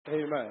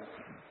Amen.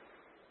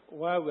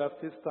 While we are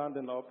still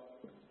standing up,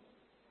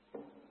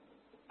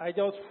 I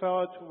just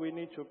felt we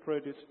need to pray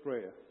this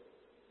prayer.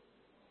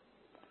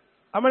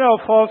 How many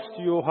of us,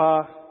 you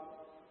are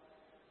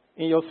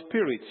in your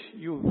spirit,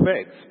 you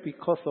vex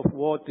because of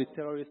what the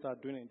terrorists are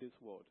doing in this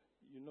world?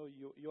 You know,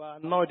 you are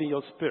annoyed in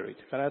your spirit.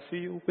 Can I see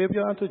you? Wave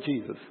your hand to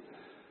Jesus.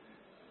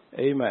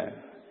 Amen.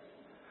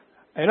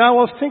 And I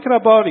was thinking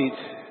about it.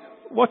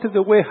 What is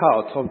the way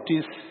out of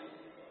this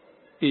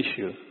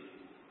issue?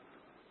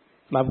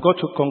 And I've got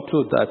to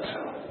conclude that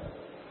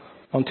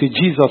until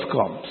Jesus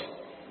comes,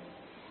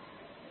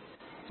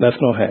 there's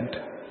no end.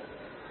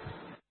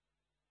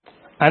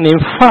 And in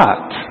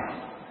fact,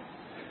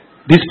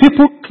 these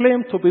people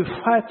claim to be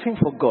fighting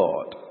for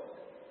God,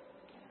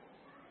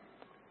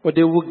 but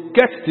they will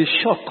get the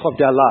shock of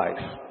their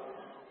life.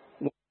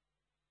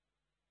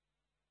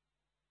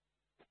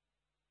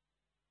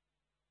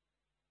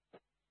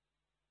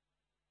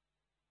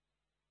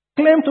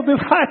 Claim to be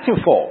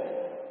fighting for,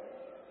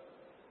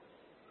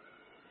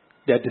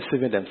 they're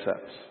deceiving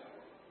themselves.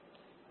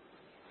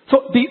 So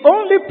the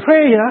only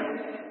prayer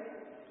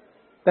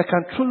that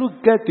can truly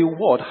get the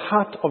word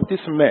out of this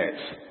mess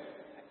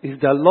is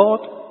the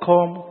Lord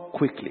come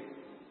quickly.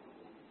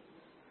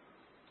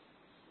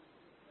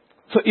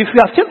 So if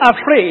you are still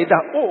afraid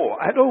that,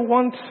 I don't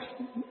want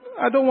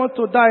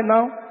to die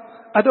now,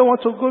 I don't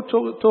want to go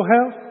to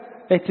hell,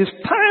 it is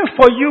time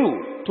for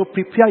you to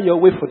prepare your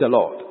way for the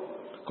Lord.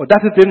 Because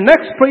that is the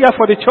next prayer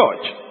for the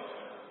church.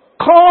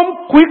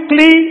 Come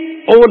quickly,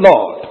 O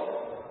Lord.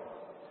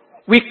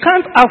 We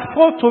can't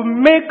afford to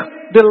make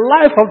the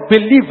life of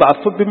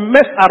believers to be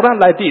messed around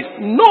like this.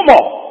 No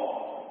more.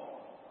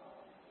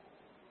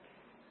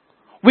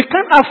 We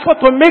can't afford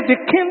to make the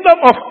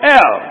kingdom of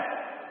hell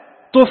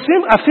to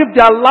seem as if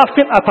they are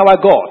laughing at our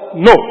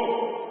God. No.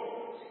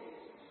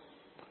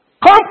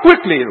 Come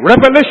quickly.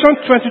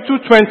 Revelation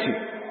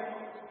 22:20.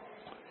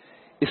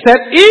 It said,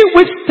 He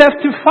which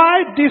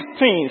testified these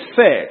things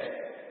said,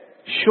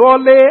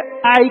 Surely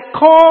I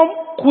come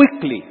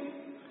quickly.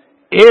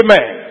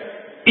 Amen.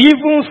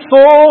 Even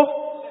so,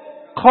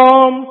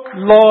 come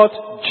Lord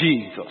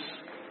Jesus.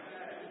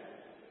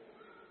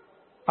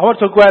 I want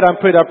to go ahead and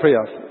pray that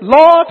prayer.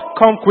 Lord,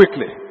 come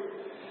quickly.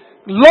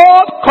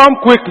 Lord, come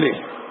quickly.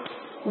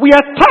 We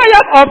are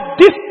tired of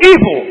this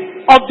evil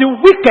of the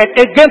wicked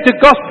against the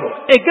gospel,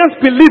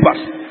 against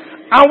believers.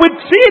 And we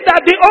see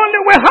that the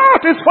only way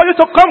out is for you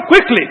to come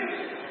quickly.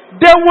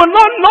 They will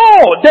not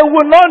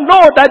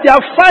know that they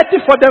are fighting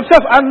for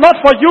themselves and not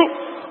for you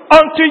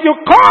until you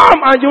come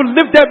and you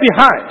leave them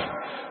behind.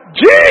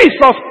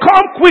 Jesus,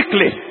 come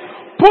quickly.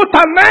 Put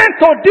an end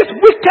to this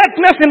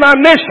wickedness in our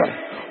nation.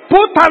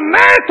 Put an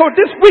end to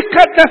this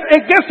wickedness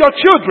against your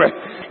children.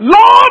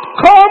 Lord,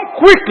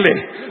 come quickly.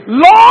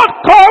 Lord,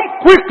 come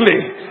quickly.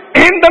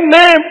 In the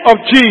name of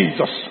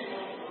Jesus.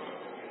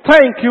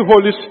 Thank you,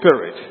 Holy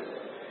Spirit.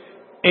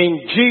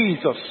 In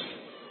Jesus'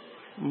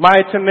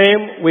 mighty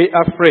name we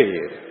are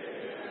prayed.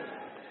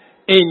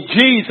 In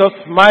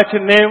Jesus' mighty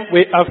name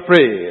we are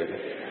prayed.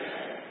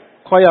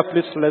 Choir,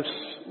 please let's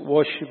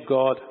worship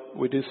God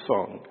with this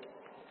song.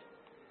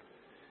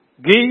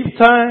 Give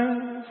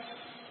thanks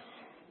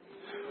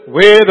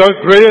with a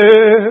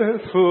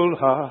grateful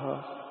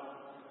heart.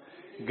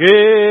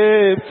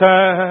 Give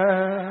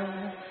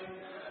thanks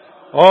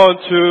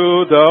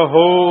unto the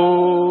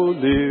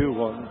Holy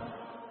One.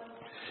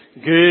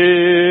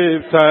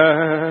 Give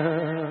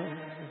thanks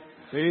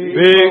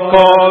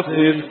because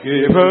it's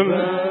given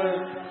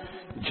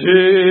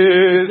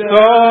Jesus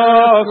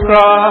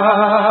Christ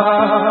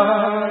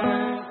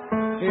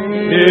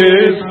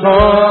His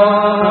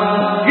Son.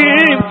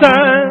 Give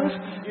thanks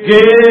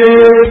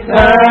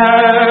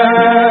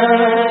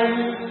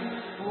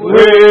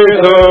with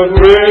a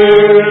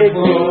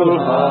grateful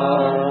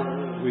heart.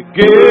 We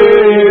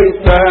give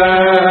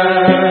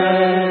thanks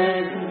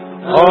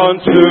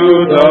unto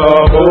the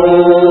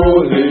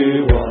Holy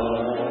One.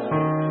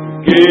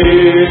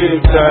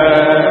 Give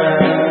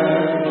thanks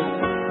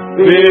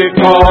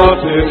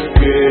because it's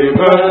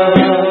given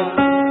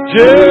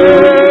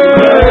Jesus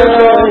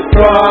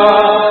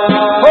Christ.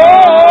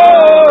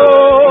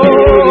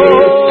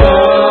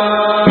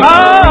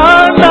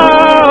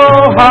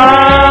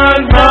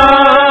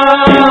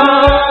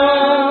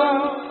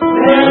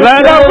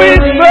 Let us we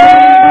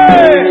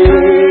say,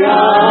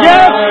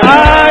 yes, I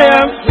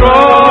am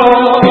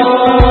strong.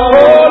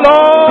 Oh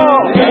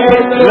Lord,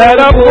 let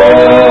us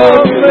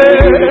both say,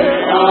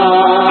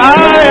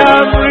 I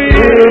am rich.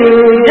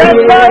 Yes,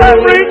 I am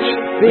rich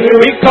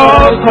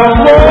because of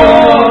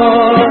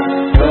what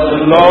the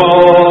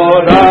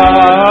Lord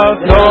has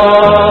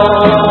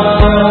done.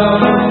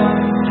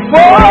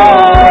 For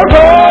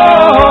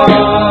Lord,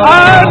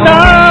 and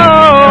now,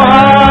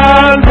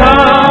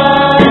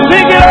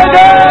 sing it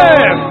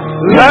again.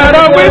 Let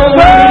us we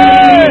say,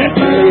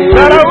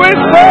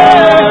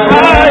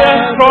 I am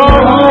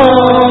strong.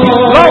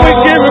 Lord, we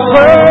give you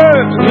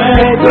praise.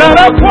 Let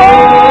us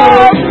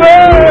both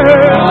say,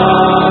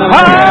 I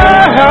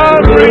am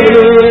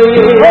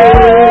rich. Oh,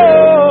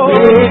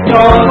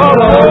 because of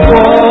what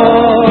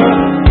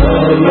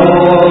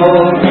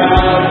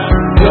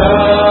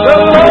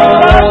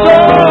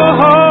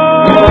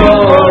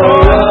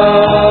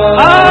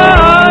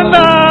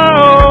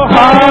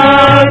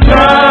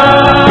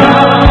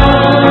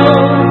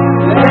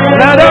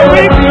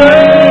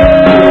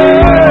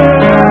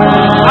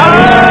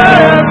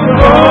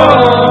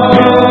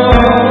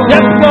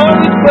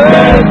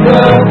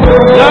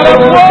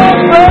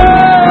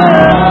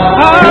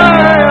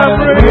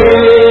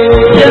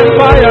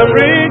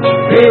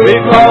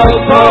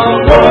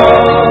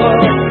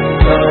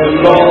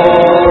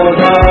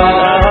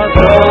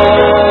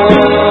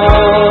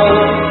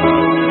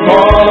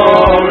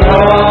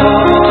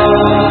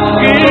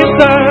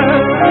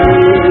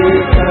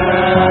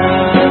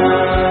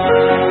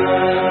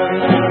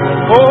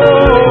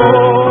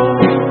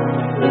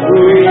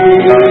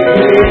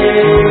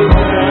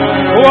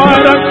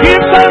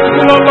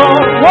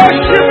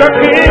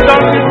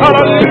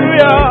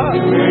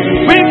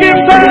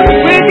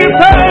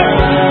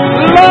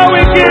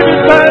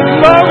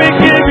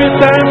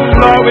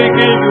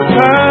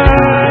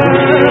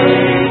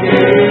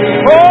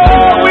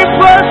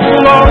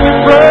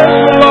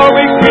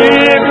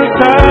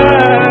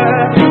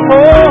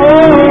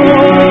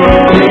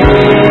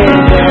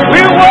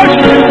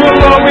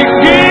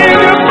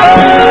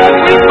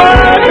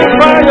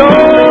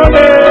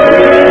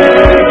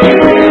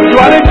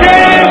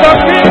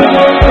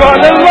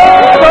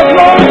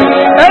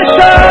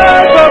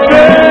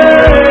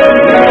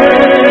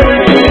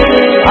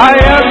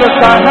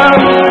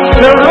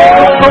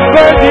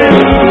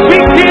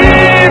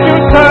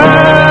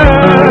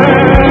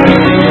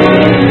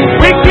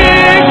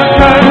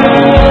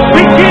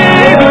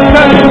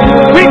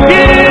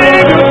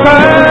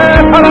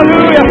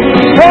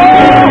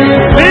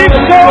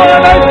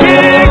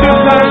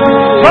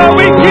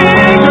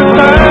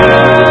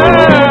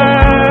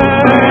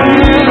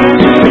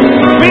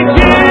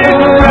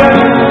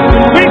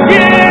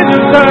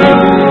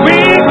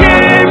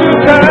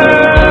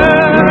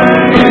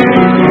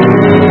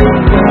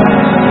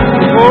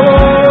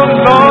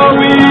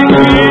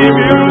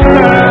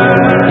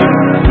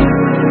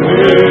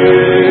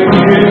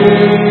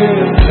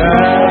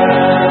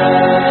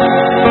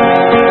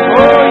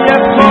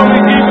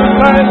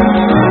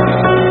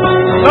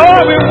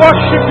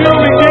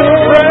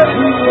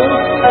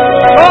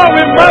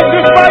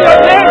magnify your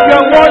name. You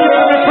are worthy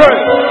to be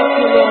praised.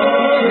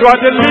 You are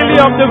the lily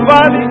of the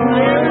valley.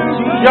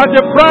 You are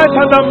the bright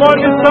and the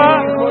morning star.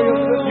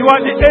 You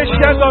are the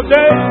ancient of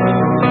days.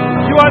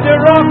 You are the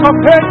rock of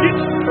ages.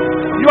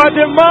 You are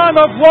the man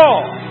of war.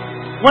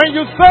 When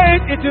you say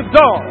it, it is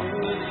done.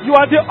 You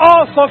are the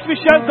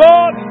all-sufficient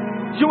God.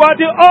 You are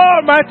the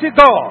almighty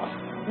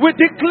God. We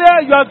declare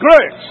you are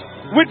great.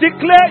 We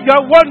declare you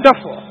are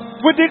wonderful.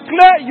 We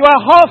declare you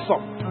are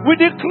awesome. We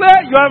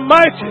declare you are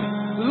mighty.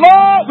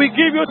 Lord, we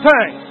give you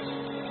thanks.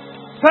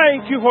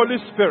 Thank you, Holy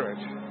Spirit.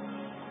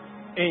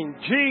 In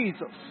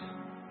Jesus'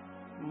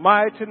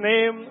 mighty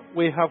name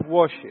we have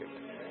worshipped.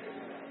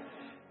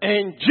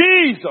 In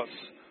Jesus'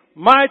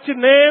 mighty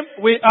name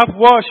we have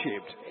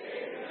worshipped.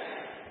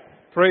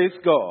 Praise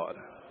God.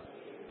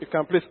 You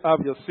can please have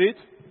your seat.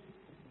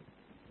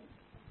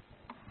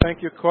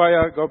 Thank you,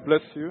 choir. God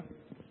bless you.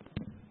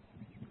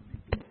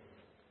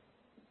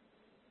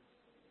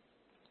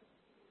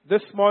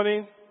 This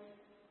morning,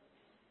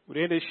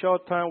 within the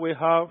short time we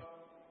have,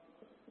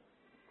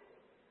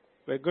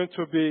 we're going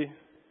to be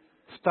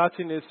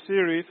starting a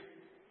series.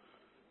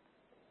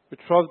 We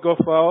trust God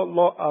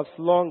for as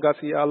long as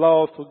He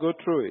allows us to go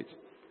through it.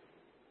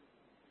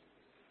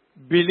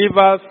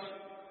 Believers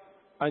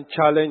and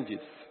challenges.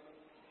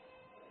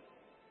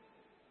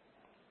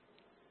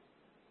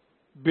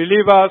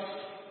 Believers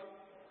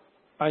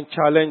and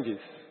challenges.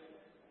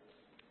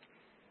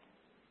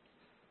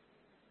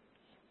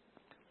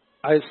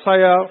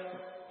 Isaiah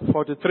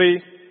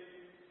 43,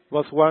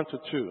 verse 1 to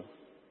 2.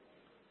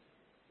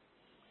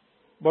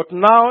 But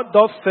now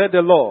thus said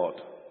the Lord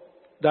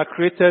that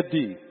created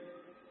thee,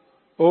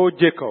 O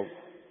Jacob,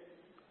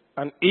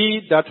 and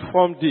he that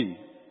formed thee,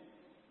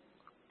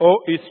 O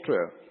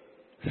Israel,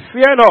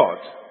 fear not,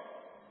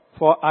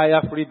 for I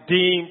have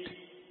redeemed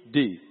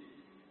thee.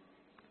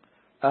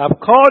 I have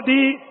called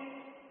thee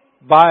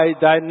by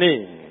thy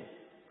name.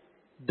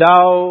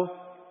 Thou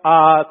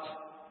art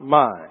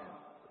mine.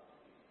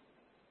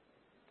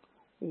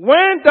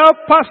 When thou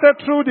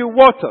passest through the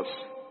waters,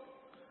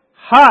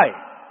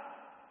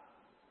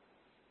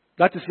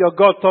 that is your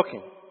God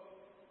talking,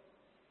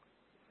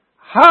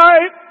 I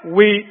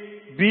will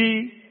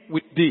be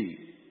with thee.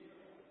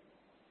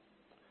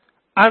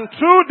 And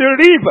through the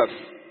rivers,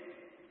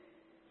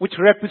 which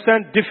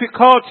represent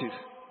difficulties,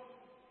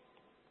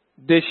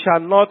 they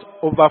shall not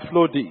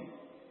overflow thee.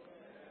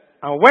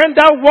 And when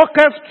thou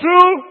walkest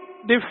through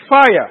the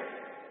fire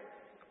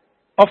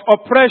of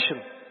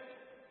oppression,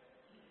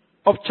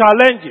 of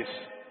challenges,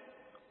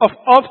 of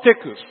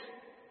obstacles,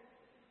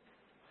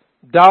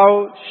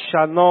 thou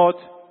shalt not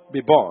be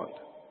burned.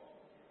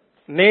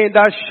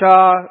 Neither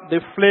shall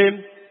the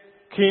flame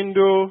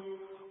kindle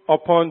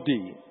upon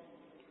thee.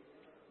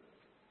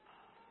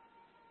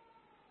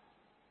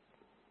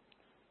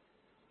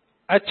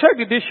 I checked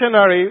the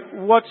dictionary,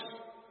 what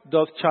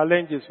does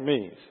challenges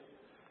mean?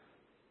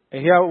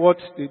 And here what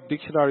the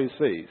dictionary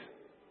says.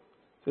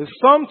 It's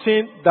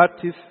something that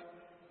is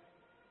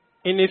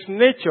in its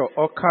nature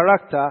or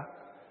character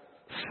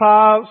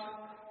serves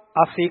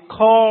as a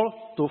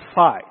call to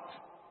fight,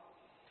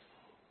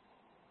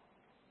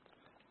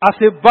 as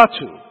a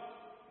battle,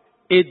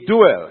 a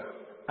duel,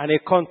 and a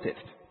contest.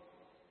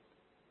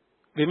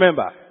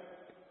 Remember,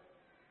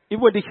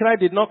 even the dictionary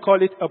did not call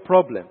it a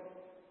problem,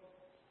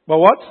 but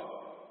what?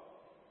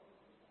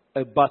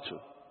 A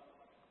battle,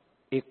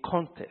 a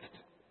contest,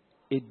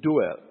 a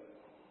duel.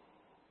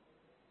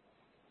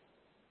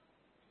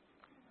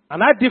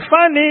 And I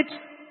define it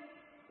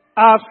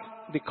as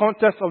the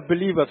context of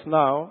believers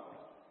now.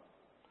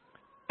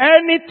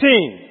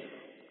 Anything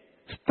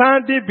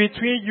standing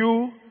between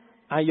you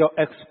and your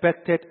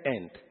expected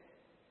end.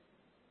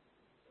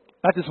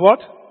 That is what?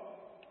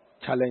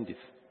 Challenges.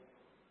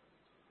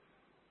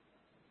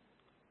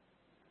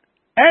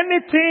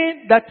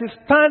 Anything that is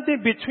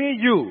standing between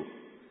you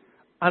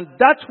and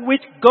that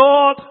which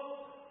God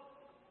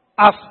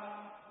has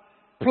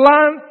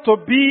planned to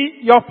be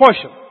your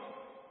portion,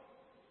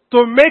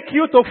 to make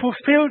you to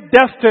fulfill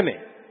destiny.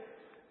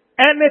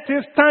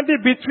 Anything standing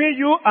between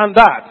you and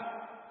that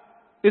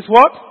is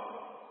what?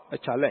 A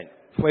challenge.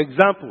 For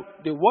example,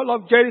 the wall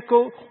of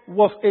Jericho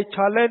was a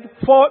challenge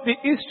for the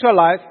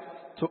Israelites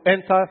to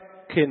enter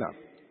Canaan.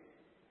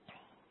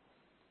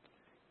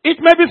 It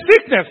may be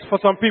sickness for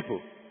some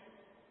people.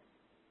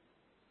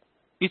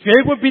 It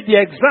may even be the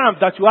exam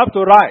that you have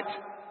to write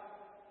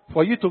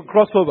for you to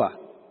cross over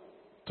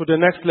to the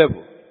next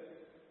level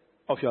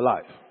of your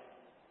life.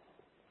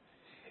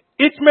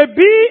 It may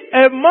be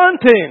a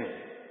mountain,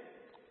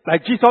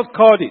 like Jesus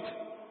called it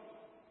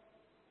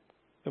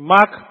in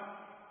Mark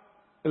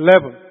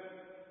 11.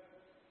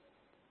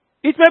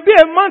 It may be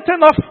a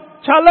mountain of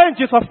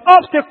challenges, of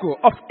obstacles,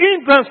 of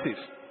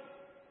hindrances,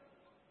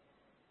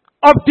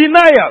 of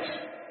deniers.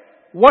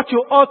 What you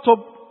ought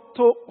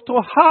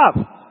to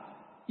have,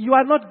 you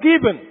are not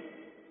given.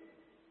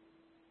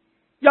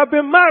 You have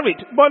been married,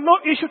 but no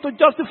issue to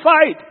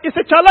justify it. It's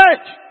a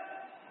challenge.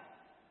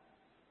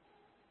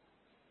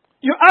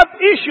 You have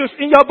issues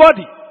in your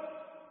body.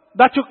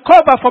 that you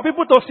cover for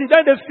people to see.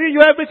 Then they see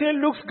you, everything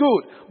looks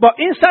good. But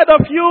inside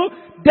of you,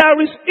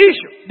 there is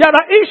issue. There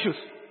are issues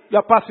you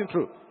are passing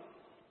through.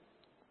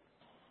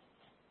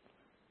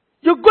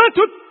 You go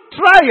through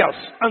trials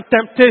and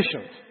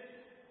temptations.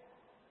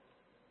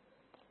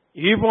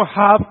 You even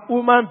have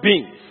human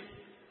beings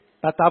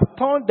that have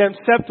turned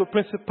themselves to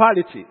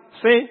principality,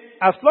 saying,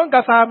 as long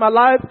as I am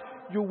alive,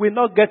 you will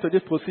not get to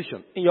this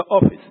position in your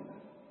office.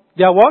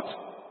 They are what?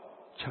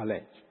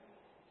 Challenge.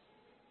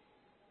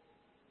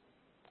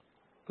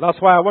 That's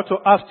why I want to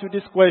ask you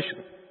this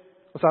question.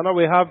 Because I know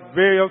we have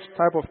various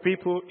type of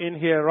people in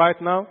here right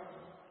now.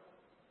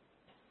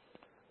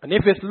 And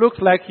if it looks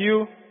like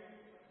you,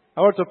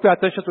 I want to pay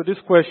attention to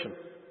this question.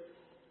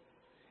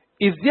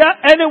 Is there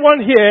anyone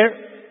here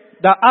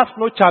that has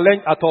no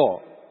challenge at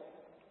all?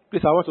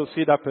 Please, I want to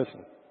see that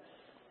person.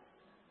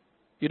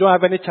 You don't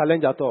have any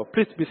challenge at all.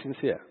 Please be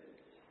sincere.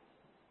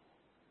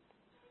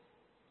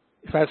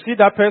 If I see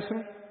that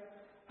person,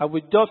 I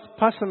will just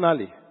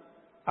personally,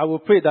 I will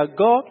pray that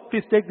God,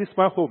 please take this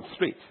man home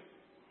straight.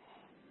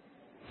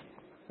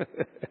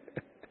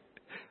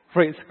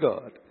 Praise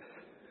God.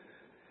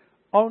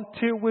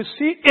 Until we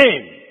see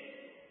him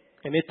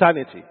in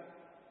eternity,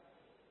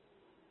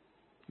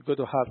 you're going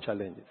to have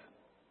challenges.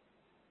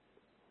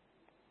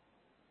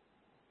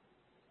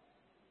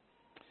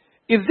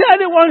 Is there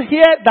anyone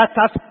here that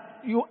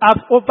you have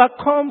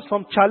overcome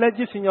some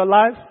challenges in your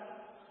life?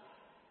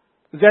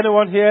 Is there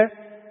anyone here?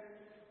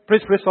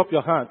 Please raise up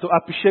your hand to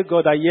appreciate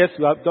God that yes,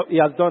 He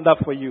has done that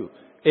for you.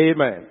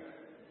 Amen.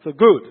 So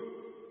good.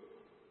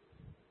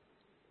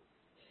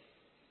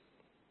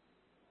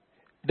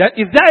 Then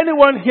is there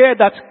anyone here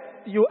that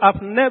you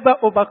have never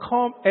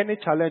overcome any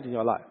challenge in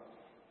your life?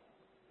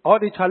 All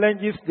the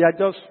challenges, they are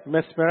just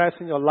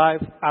mesmerizing your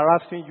life,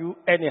 harassing you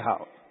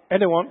anyhow.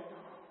 Anyone?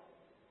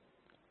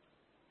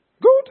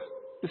 Good.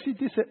 You see,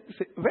 this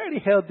is a very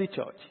healthy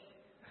church.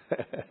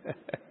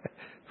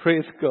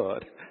 Praise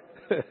God.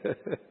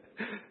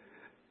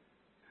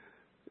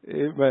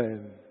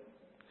 Amen.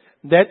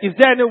 Then, is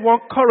there anyone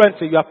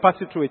currently you are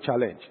passing through a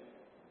challenge?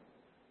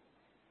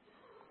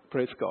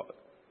 Praise God.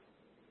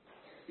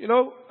 You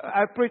know,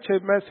 I preached a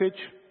message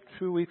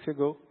 2 weeks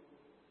ago.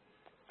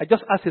 I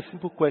just asked a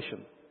simple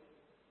question.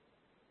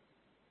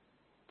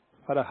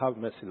 Father, have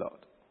mercy, Lord.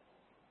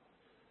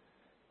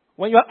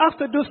 When you are asked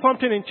to do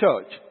something in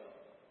church,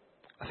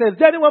 I said, is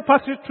there anyone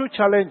passing through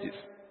challenges?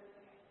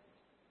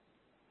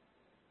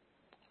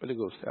 Holy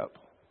Ghost, help.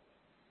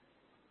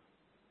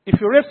 If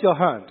you raise your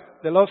hand,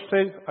 the Lord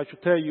says, I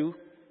should tell you,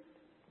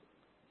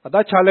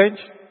 that challenge,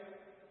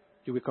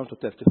 you will come to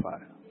testify.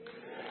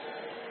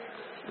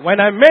 When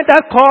I made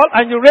that call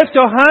and you raised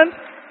your hand,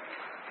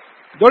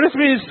 the Holy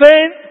Spirit is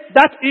saying,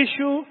 that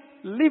issue,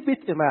 leave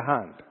it in my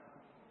hand.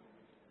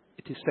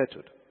 It is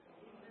settled.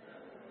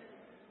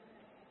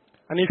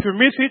 And if you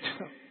miss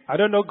it, I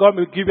don't know, God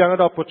will give you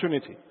another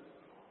opportunity.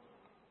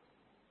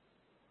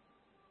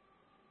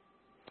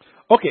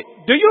 Okay,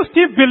 do you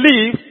still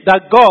believe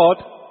that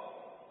God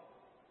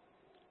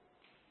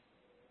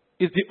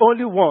is the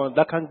only one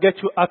that can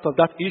get you out of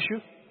that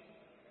issue?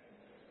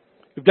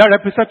 If that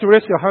represents you,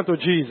 raise your hand to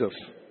Jesus.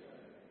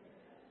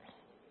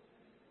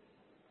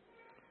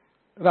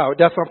 Now,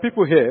 there are some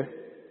people here.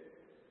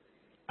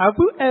 Have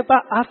you ever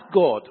asked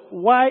God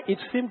why it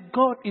seems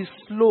God is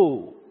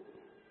slow?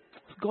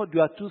 God,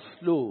 you are too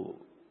slow.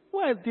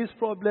 Why is this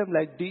problem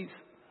like this?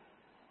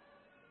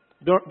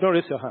 Don't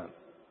raise your hand.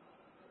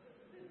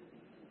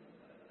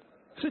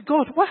 Say,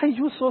 God, why are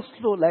you so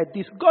slow like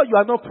this? God, you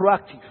are not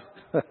proactive.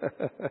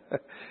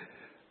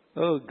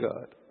 Oh,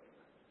 God.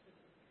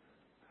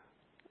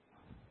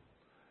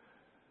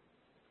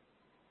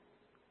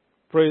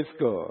 Praise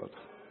God.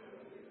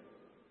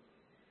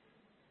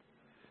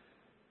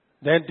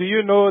 Then do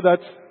you know that,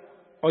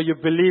 or you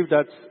believe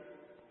that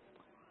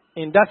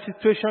in that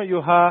situation you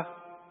are,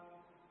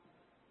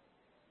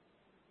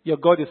 your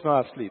God is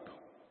not asleep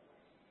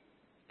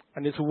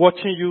and is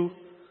watching you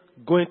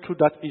going through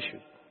that issue?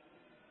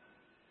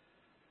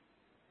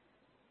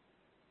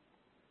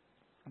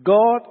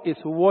 God is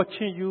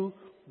watching you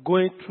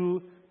going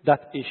through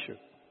that issue.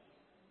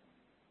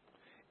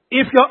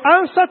 If your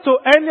answer to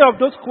any of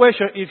those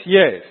questions is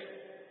yes,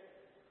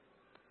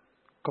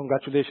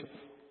 congratulations.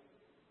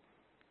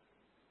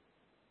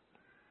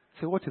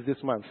 Say, what is this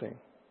man saying?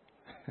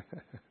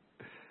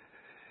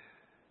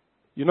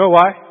 You know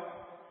why?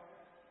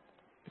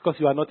 Because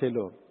you are not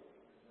alone.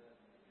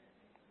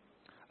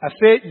 I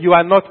say you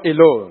are not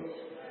alone.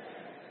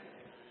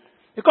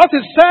 Because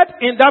it said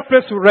in that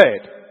place we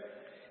read,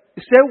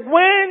 it said,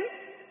 when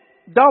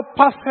thou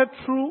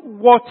passest through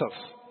waters,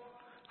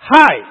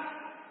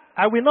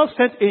 I will not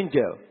send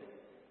angel.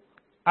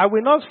 I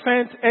will not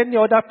send any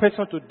other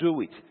person to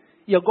do it.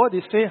 Your God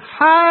is saying,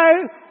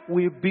 I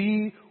will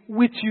be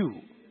with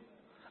you.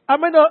 How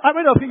many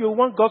of you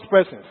want God's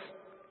presence?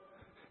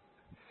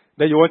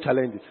 Then you want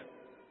challenges.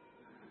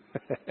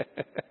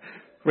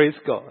 Praise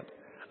God.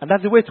 And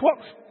that's the way it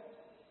works.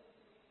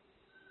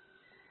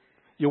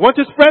 You want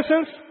His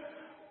presence?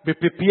 Be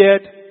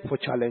prepared for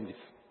challenges.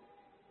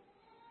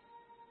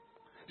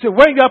 So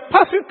when you are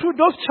passing through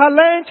those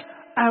challenges,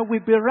 I will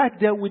be right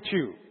there with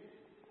you.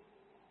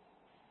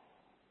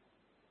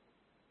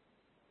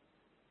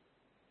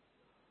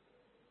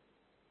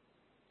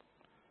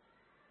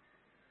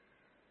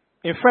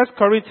 In 1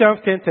 Corinthians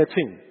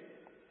 10:13,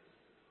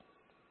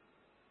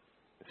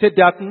 it said,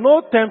 "There hath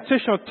no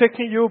temptation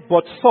taking you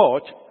but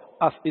such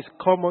as is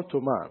common to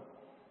man."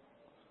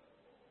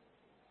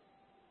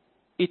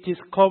 It is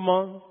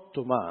common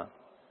to man.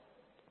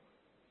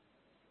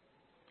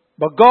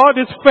 But God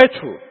is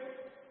faithful,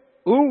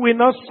 who will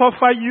not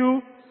suffer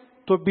you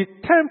to be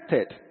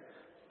tempted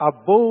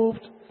above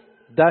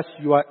that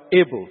you are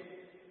able,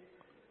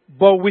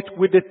 but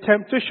with the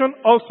temptation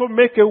also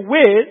make a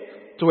way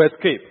to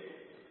escape,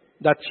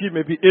 that ye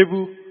may be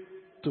able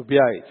to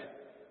bear it.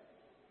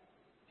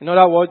 In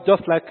other words,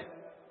 just like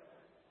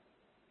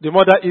the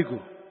mother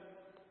eagle.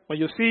 When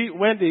you see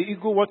when the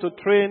eagle wants to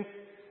train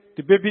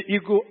the baby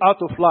eagle how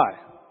to fly,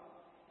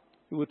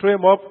 he will throw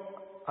him up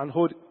and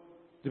hold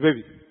the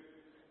baby.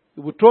 He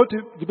will throw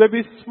the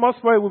baby small,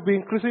 he will be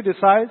increasing the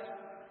size.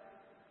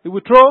 He will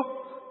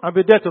throw and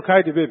be there to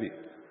carry the baby.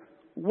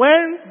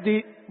 When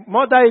the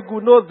mother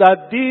eagle knows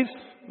that this,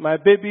 my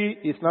baby,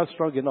 is not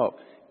strong enough,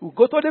 he will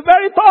go to the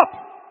very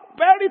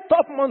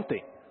top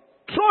mountain.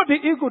 Throw the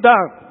eagle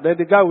down. Then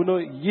the guy will know,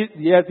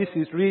 yes, this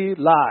is real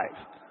life.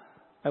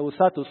 I will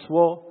start to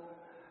swore.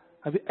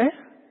 And be,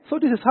 so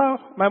this is how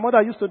my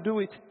mother used to do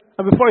it.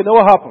 And before you know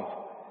what happens,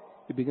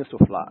 he begins to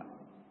fly.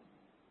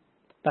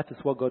 That is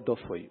what God does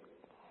for you.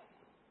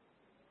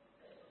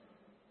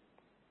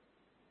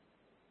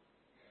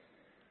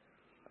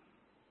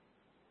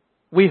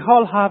 We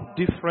all have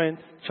different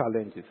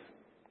challenges.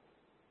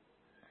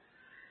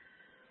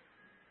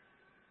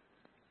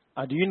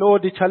 And do you know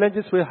the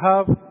challenges we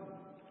have?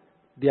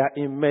 They are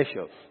in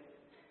measures.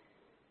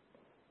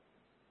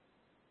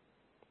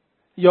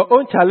 Your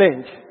own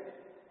challenge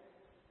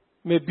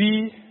may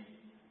be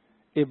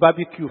a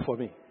barbecue for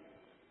me.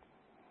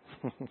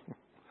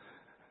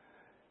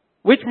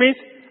 Which means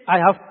I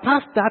have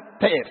passed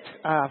that test.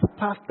 I have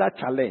passed that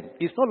challenge.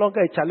 It's no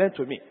longer a challenge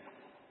to me.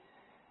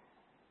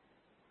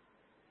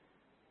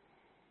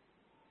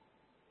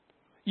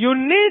 You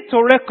need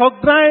to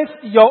recognize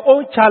your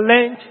own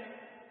challenge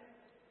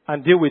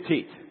and deal with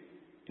it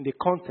in the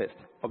context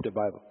of the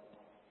Bible.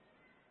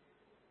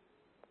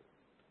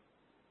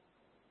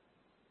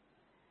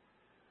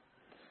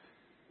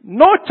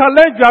 No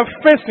challenge you are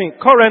facing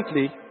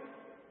currently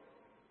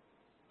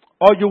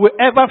or you will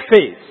ever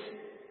face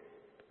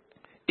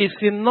is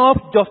enough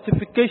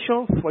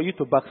justification for you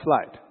to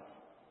backslide.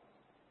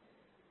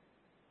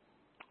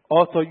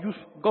 Or to use,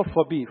 God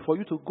forbid, for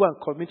you to go and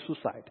commit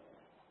suicide.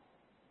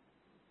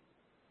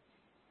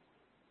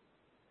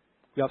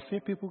 We have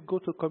seen people go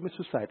to commit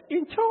suicide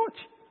in church.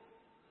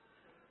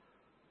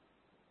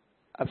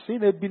 I've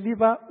seen a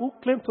believer who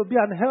claimed to be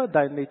an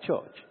elder in a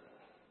church.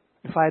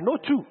 If I know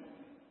two,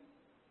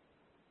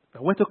 I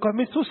went to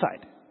commit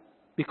suicide.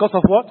 Because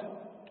of what?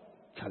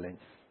 Challenge.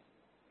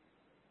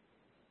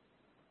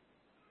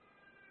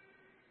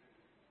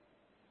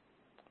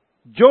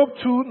 Job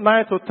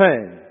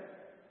 2:9-10.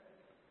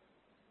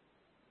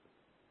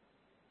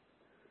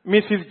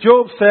 Mrs.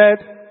 Job said,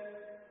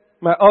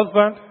 "My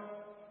husband,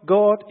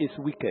 God is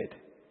wicked.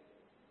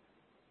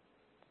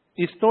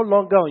 He's no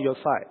longer on your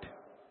side.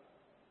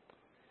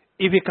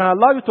 If He can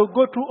allow you to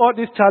go through all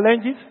these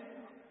challenges,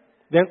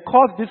 then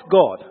curse this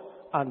God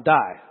and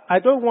die. I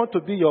don't want to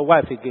be your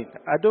wife again.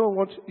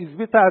 It's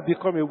better I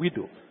become a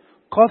widow.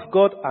 Curse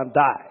God and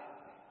die."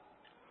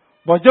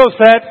 But Job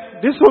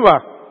said, "This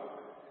woman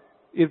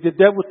is the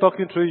devil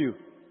talking through you.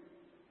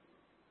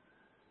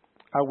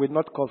 I will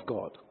not curse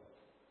God.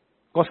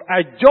 Because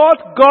I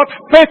judge God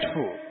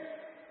faithful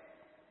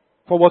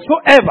for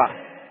whatsoever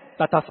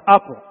that has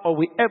happened or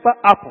will ever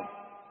happen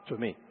to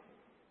me."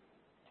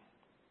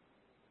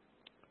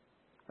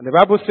 And the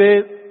Bible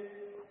says,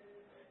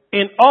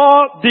 "In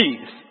all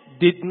this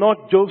did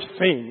not Job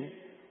sin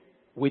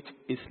with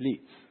his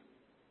lips."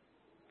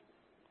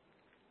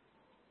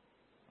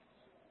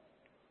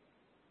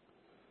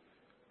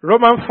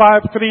 Romans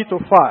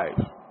 5:3-5.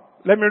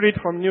 Let me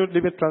read from New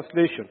Living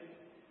Translation.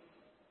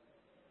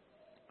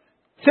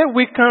 Say,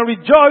 we can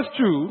rejoice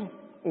too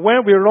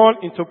when we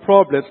run into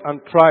problems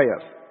and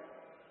trials.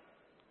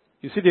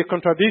 You see the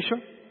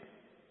contradiction?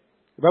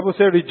 The Bible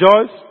says,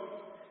 rejoice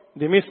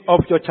in the midst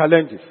of your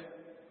challenges.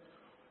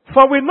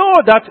 For we know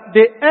that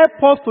they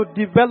help us to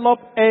develop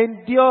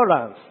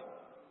endurance.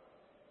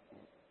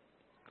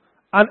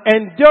 And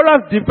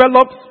endurance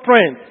develops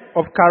strength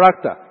of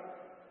character.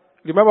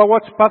 Remember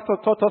what Pastor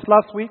taught us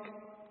last week?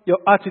 Your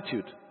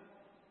attitude.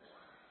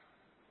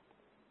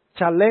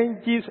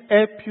 Challenges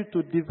help you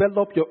to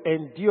develop your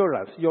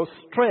endurance, your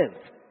strength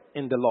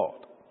in the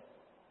Lord.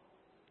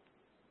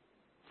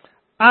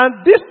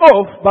 And this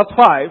oath, verse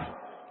 5,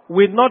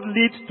 will not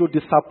lead to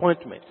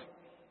disappointment.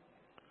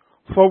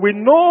 For we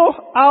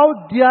know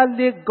how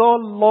dearly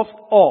God loves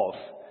us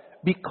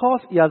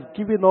because He has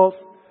given us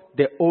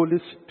the Holy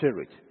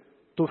Spirit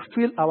to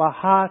fill our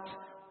heart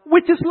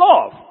with His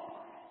love.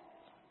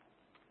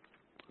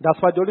 That's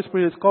why the Holy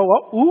Spirit is called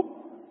what? Who?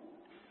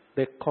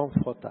 the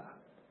comforter.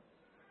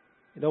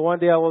 You know, one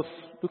day I was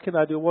looking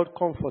at the word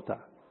comforter.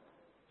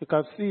 You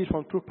can see it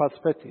from two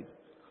perspectives.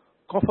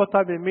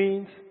 Comforter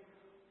means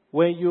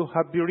when you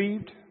have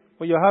bereaved,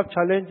 when you have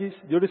challenges,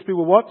 the Holy Spirit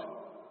will what?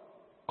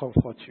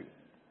 Comfort you.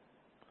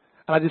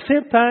 And at the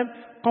same time,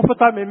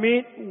 comforter may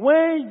mean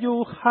when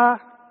you are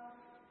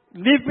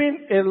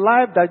living a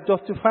life that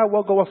justifies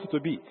what God wants you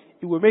to be,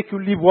 it will make you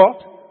live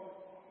what?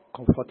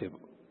 Comfortable.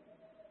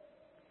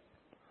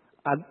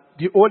 And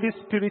the Holy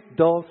Spirit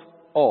does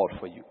all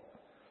for you.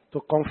 To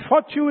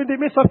comfort you in the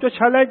midst of your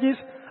challenges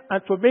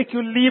and to make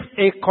you live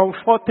a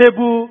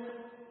comfortable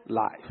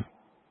life.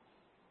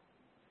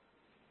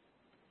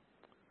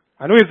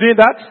 And who is doing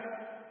that?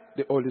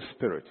 The Holy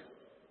Spirit.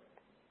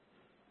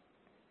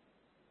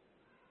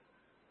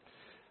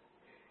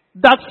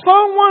 That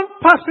someone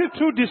passing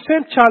through the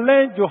same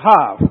challenge you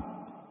have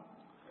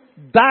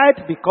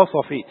died because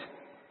of it.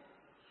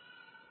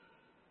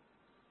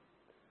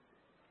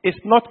 It's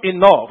not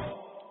enough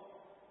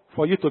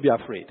for you to be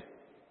afraid.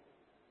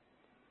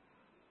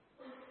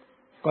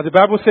 Because the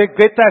Bible says,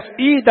 greater is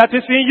He that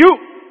is in you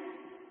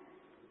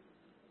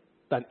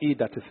than he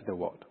that is in the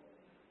world.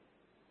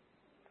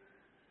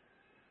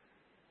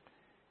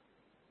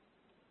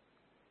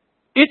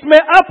 It may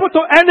happen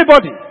to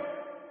anybody,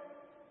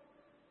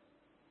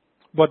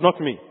 but not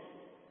me.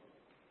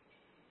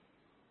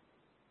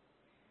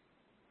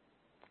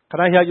 Can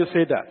I hear you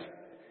say that?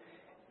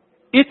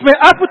 It may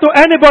happen to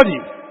anybody,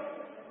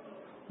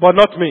 but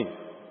not me.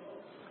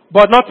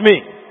 But not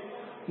me.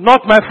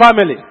 Not my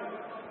family.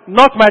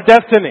 Not my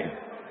destiny.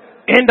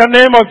 In the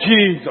name of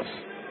Jesus.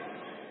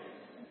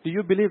 Do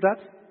you believe that?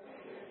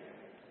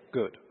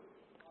 Good.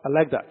 I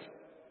like that.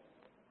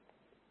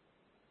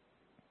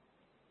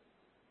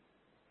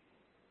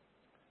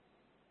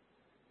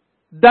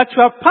 That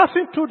you are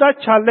passing through that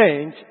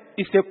challenge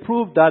is a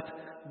proof that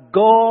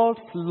God's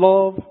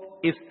love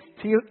is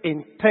still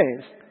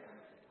intense,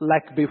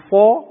 like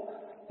before.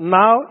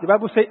 Now, the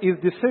Bible says, is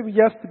the same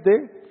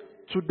yesterday,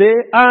 today,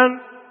 and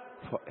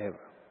forever.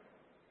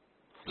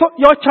 So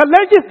your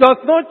challenges does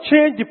not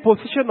change the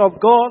position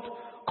of God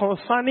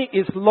concerning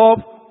His love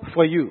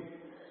for you.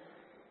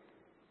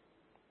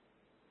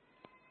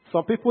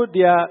 Some people,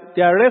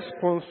 their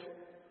response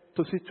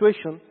to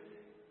situation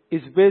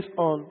is based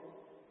on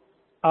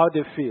how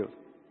they feel,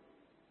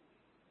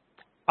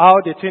 how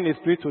the thing is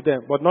doing to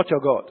them, but not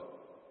your God.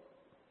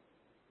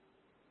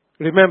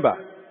 Remember,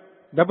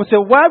 the Bible says,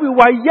 while we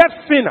were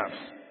yet sinners,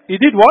 He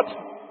did what?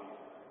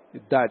 He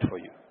died for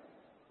you.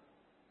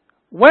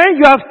 When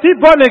you are still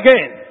born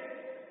again,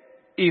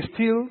 He is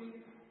still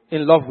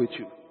in love with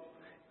you.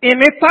 In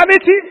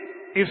eternity,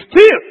 He is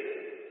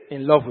still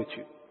in love with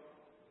you.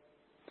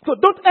 So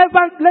don't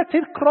ever let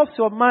it cross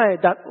your mind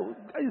that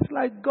it's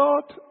like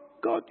God,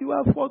 you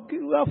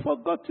have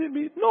forgotten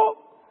me. No.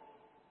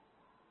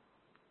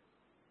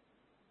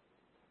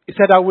 He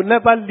said, I will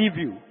never leave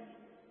you,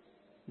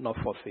 nor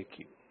forsake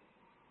you.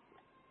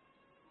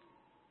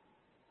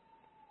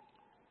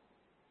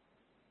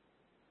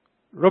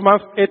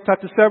 Romans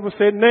 8:37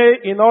 says, nay,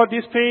 in all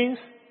these things,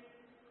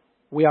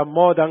 we are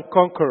more than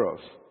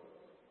conquerors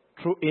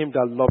through Him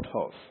that loved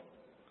us.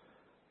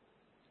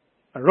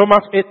 And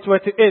Romans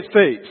 8:28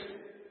 says,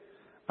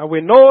 and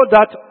we know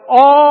that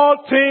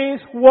all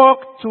things work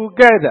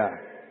together.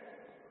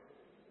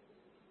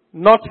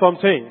 Not some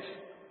things.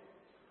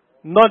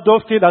 Not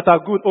those things that are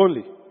good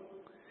only.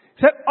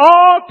 He said,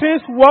 all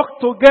things work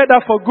together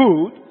for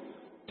good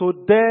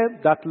to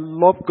them that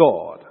love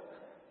God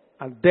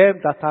and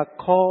them that are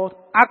called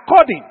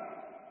according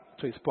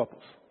to His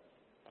purpose.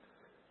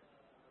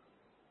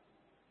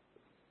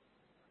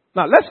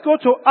 Now let's go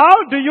to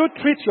how do you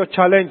treat your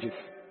challenges?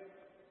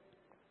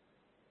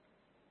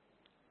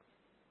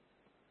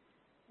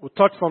 We'll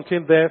touch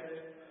something there.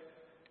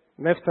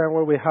 Next time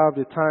when we have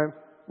the time,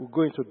 we'll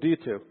go into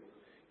detail.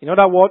 In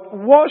other words,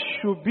 what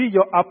should be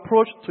your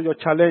approach to your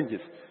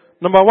challenges?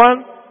 Number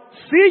one,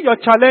 see your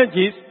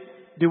challenges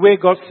the way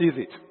God sees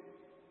it.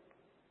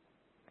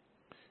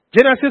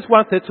 Genesis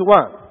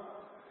 1:31.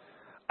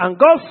 And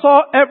God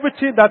saw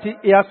everything that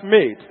He has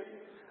made,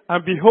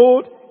 and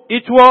behold,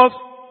 it was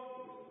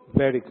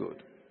very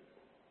good.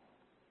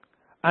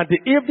 And the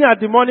evening and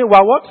the morning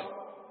were what?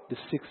 The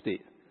sixth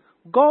day.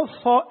 God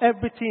saw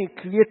everything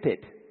He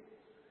created,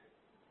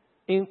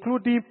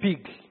 including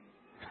pig.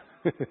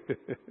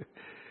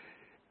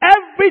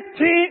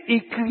 Everything He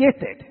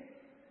created,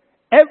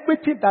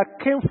 everything that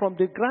came from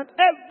the ground,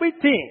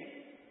 everything,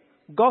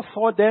 God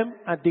saw them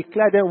and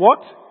declared them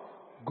what?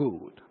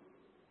 Good.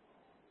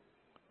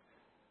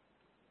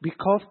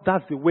 Because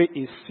that's the way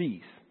He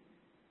sees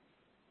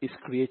His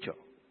creature.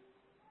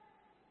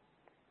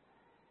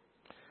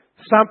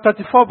 Psalm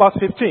 34 verse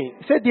 15.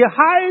 It said, the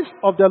eyes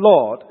of the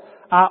Lord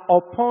are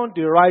upon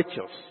the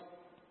righteous,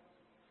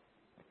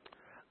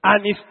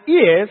 and His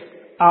ears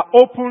are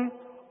open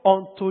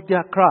unto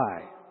their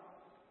cry.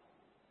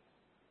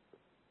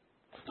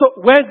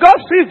 So when God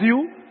sees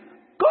you,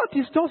 God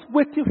is just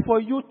waiting for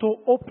you to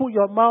open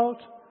your mouth,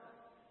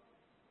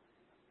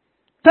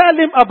 tell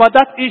Him about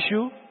that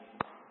issue,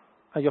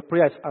 and your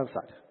prayer is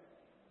answered.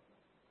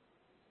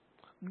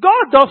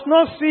 God does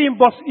not see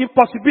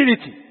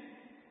impossibility.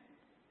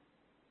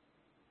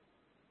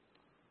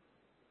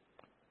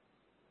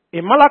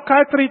 In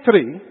Malachi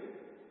 3:3,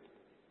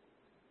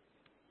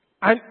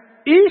 and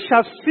he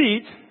shall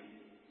sit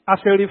as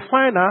a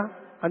refiner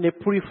and a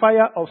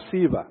purifier of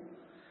silver.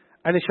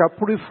 And he shall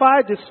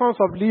purify the sons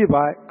of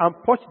Levi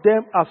and purge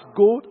them as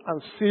gold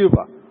and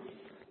silver,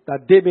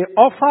 that they may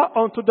offer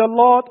unto the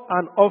Lord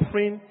an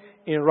offering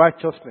in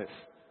righteousness.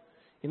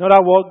 In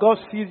other words, God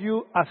sees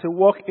you as a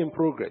work in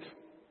progress.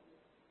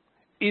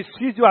 He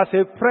sees you as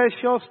a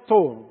precious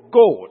stone,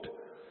 gold,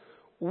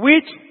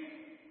 which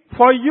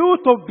for you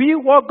to be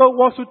what God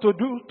wants you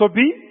to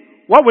be,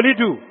 what will He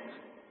do?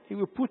 He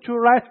will put you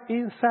right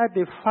inside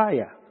the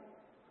fire.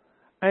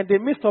 And in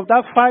the midst of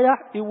that fire,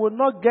 He will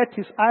not get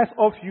His eyes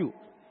off you.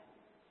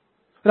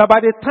 Now by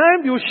the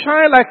time you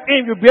shine like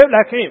Him, you behave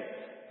like Him,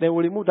 then He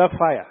will remove that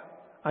fire.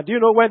 And do you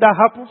know when that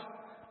happens?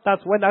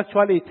 That's when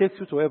actually He takes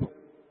you to heaven.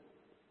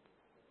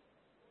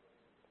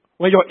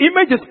 When your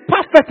image is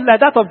perfect like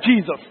that of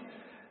Jesus,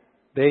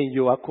 then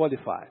you are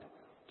qualified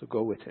to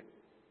go with Him.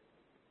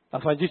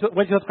 That's when Jesus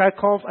Christ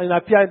comes and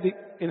appears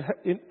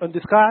in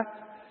the sky,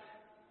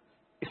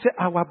 He said,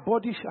 our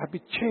body shall be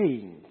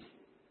changed.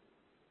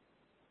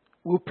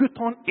 We'll put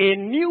on a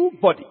new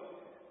body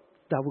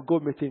that will go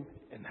meet Him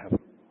in heaven.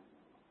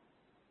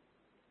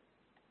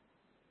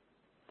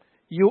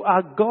 You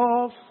are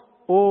God's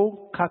own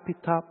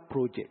capital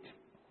project.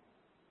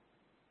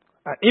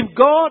 And if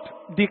God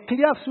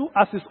declares you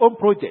as His own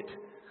project,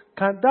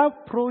 can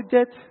that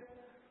project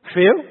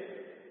fail?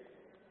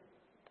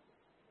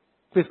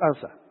 Please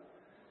answer.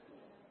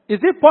 Is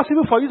it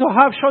possible for you to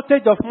have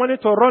shortage of money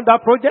to run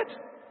that project?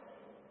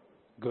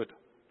 Good.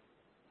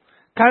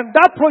 Can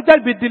that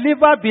project be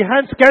delivered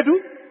behind schedule?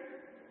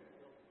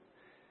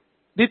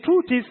 The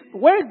truth is,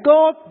 when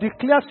God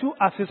declares you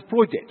as His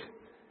project,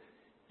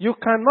 the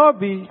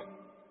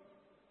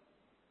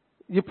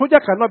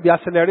project cannot be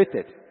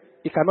accelerated.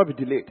 It cannot be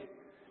delayed.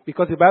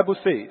 Because the Bible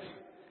says,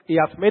 He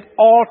has made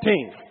all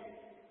things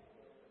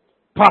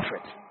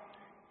perfect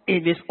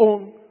in His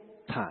own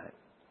time.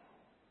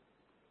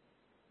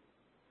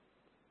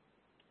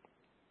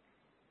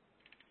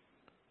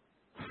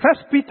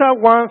 First Peter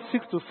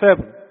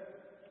 1:6-7.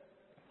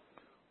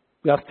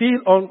 We are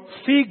still on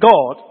see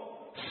God.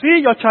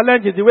 See your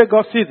challenges the way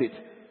God sees it.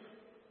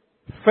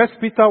 First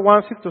Peter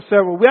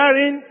 1:6-7.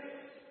 Wherein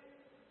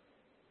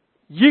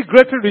ye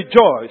greatly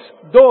rejoice,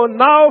 though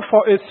now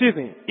for a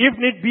season, if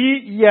need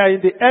be, ye are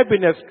in the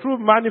heaviness through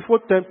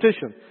manifold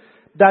temptation,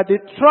 that the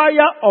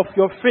trial of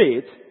your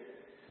faith,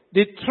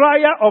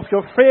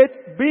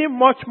 being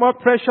much more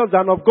precious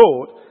than of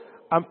gold,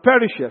 and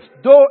perishes,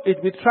 though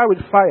it be tried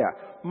with fire,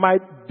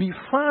 might be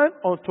found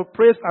unto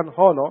praise and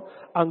honor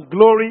and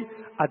glory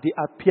at the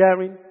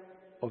appearing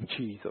of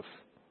Jesus.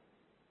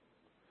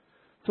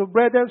 So,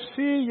 brethren,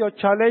 see your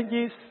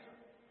challenges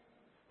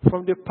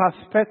from the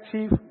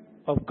perspective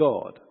of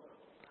God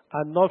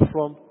and not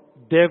from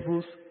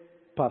devil's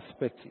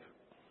perspective.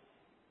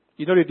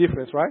 You know the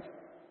difference, right?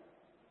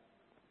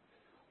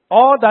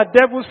 All that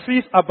devil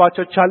sees about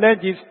your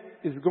challenges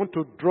is going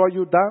to draw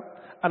you down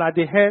and at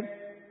the end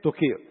to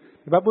kill.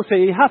 The Bible says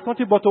he has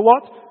nothing but to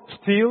what?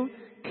 Steal,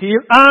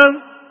 kill,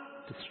 and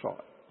destroy.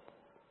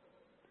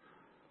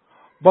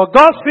 But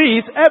God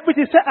sees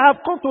everything. Said, I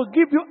have come to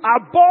give you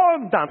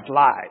abundant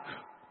life.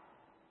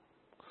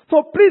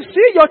 So please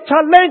see your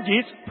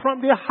challenges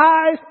from the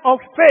eyes of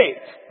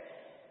faith.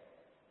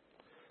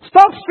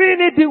 Stop seeing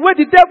it the way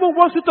the devil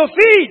wants you to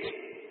see it.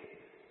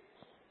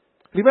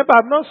 Remember,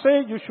 I'm not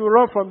saying you should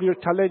run from your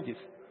challenges.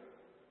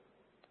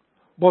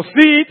 But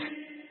see it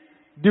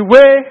the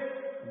way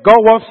God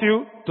wants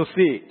you to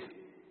see it.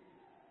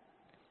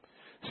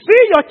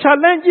 See your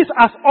challenges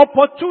as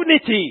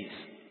opportunities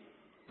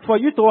for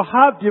you to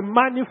have the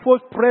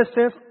manifold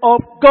presence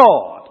of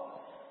God.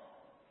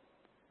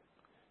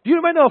 Do you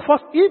remember of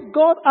us, if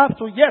God has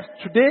to, yes,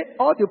 today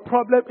all the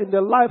problem in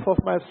the life of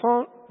my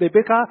son,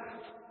 Rebecca,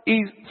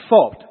 is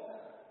solved.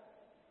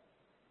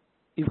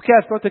 If care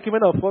is not taken,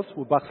 many of us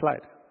will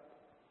backslide.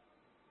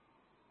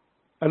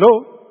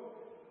 Hello?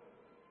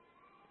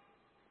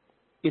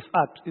 It's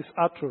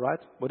hard true, right?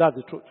 But that's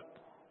the truth.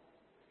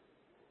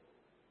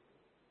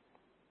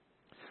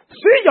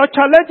 See your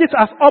challenges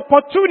as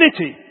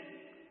opportunity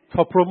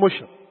for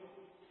promotion.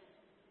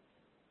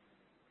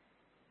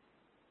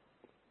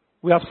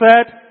 We have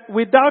said,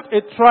 without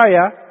a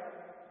trial,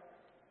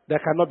 there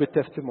cannot be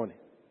testimony.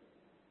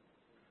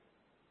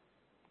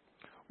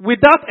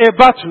 Without a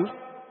battle,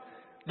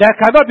 there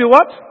cannot be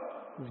what?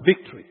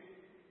 Victory.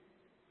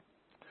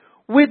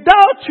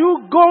 Without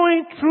you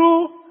going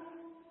through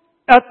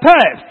a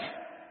test,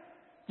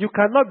 you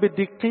cannot be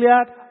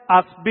declared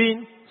as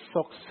being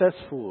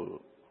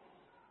successful.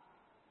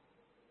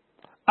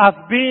 As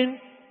being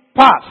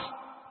passed,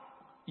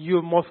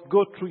 you must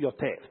go through your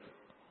test.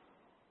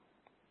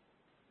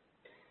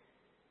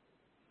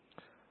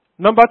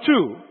 Number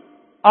 2,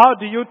 how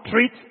do you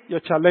treat your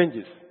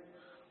challenges?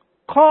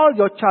 Call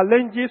your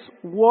challenges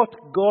what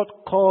God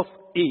calls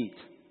it.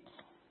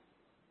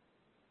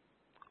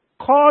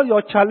 Call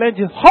your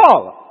challenges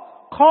whole.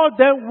 Call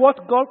them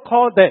what God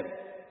called them.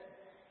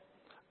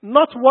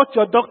 Not what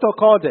your doctor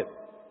called them.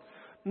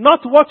 Not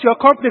what your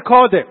company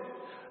called them.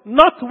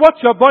 Not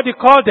what your body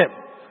called them.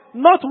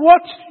 Not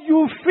what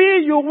you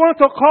feel you want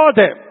to call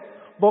them.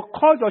 But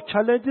call your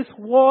challenges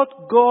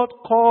what God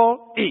called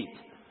it.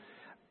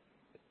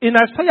 In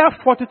Isaiah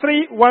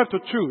 43,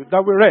 1-2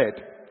 that we read.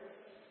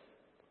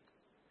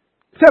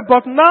 It said,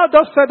 but now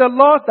thus said the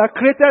Lord that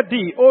created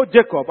thee, O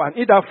Jacob, and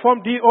he that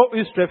formed thee, O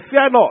Israel,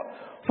 fear not,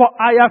 for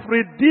I have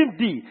redeemed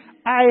thee.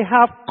 I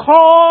have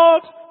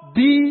called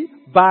thee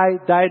by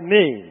thy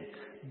name.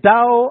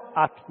 Thou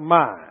art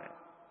mine.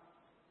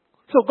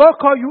 So God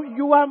called you,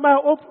 you are my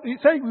own. He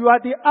said you are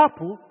the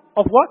apple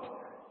of what?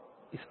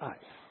 His eyes.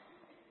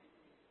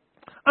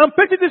 I'm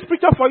painting this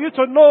picture for you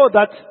to know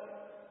that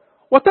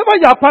whatever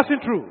you are passing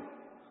through,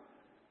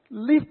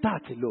 leave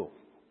that alone.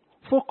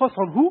 Focus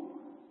on who?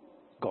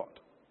 God.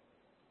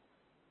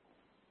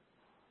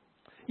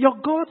 Your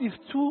God is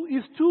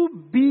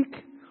too big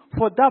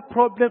for that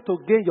problem to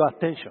gain your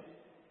attention.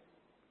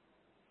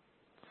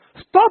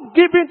 Stop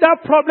giving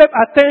that problem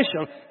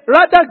attention.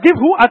 Rather give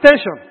who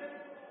attention?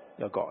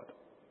 Your God.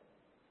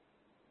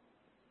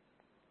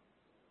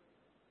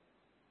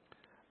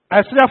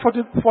 Isaiah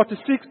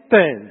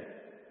 46:10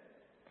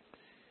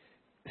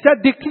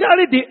 said,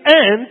 declaring the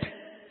end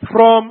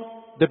from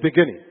the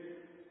beginning.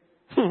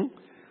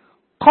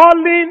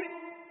 Calling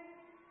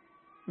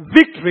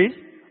victory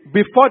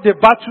before the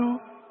battle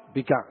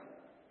began.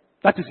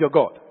 That is your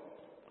God.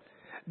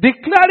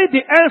 Declaring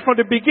the end from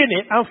the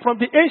beginning and from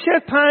the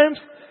ancient times,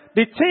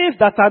 the things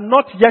that are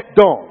not yet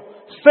done,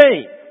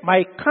 saying,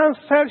 my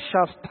counsel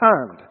shall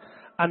stand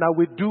and I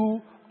will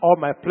do all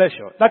my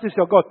pleasure. That is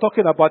your God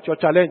talking about your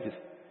challenges.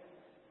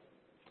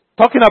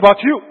 Talking about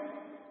you.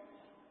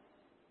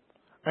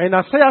 And in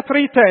Isaiah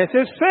 3:10 it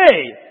says,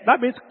 say,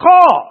 that means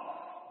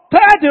call,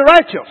 tell the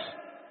righteous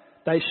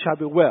that it shall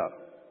be well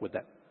with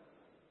them.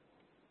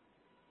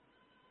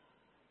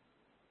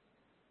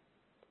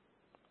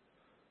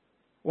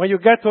 When you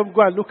get home,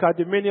 go and look at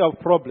the meaning of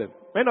problem.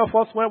 Many of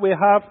us, when we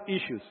have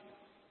issues,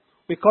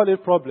 we call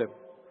it problem.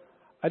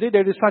 I did the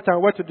research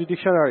and went to the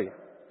dictionary.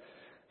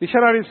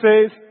 Dictionary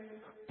says,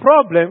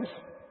 problems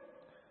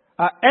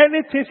are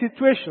anything,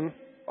 situation,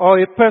 or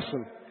a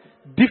person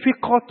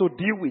difficult to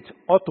deal with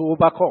or to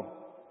overcome.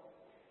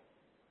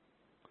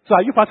 So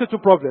are you passing through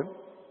problem?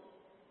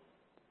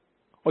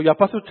 Or you are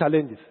passing through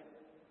challenges?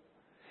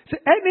 So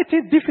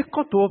anything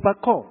difficult to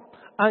overcome.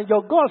 And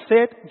your God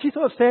said,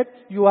 Jesus said,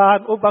 you are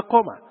an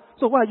overcomer.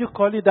 So why are you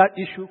calling that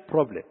issue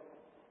problem?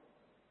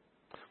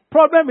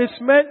 Problem is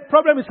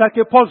like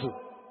a puzzle.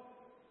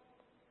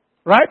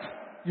 Right?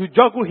 You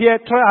juggle here,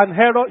 try and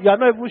error. You are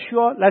not even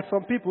sure, like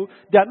some people,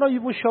 they are not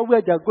even sure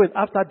where they are going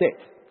after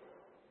death.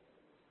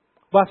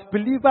 But as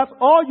believers,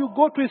 all you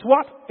go through is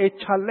what? A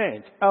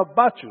challenge, a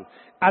battle,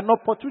 an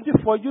opportunity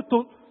for you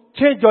to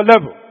change your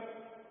level.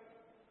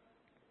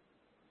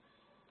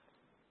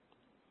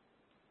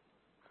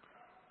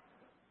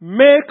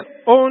 Make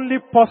only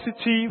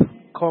positive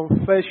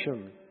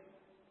confession.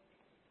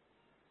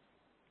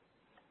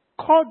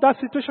 Call that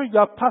situation you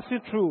are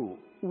passing through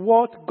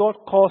what God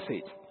calls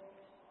it.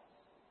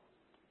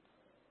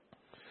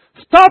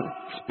 Stop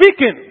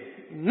speaking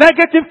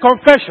negative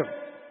confession.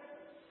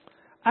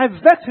 I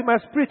vex in my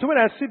spirit when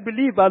I see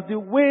believers the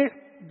way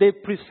they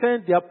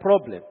present their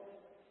problem.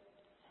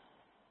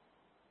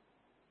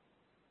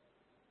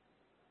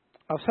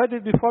 I've said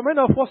it before. Many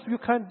of us, you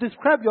can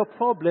describe your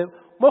problem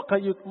more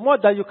than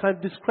you can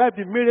describe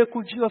the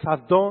miracle Jesus has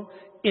done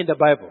in the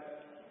Bible.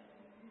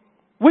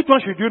 Which one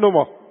should you know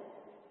more?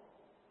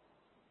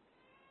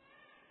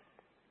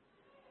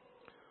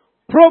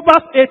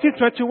 Proverbs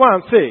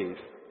 18:21 says,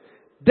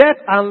 death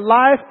and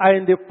life are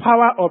in the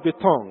power of the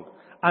tongue,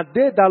 and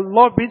they that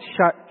love it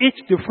shall eat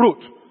the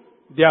fruit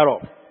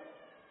thereof.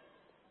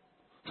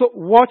 So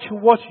watch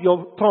what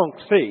your tongue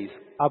says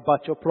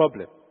about your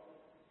problem.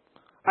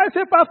 I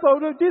say,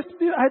 Pastor, this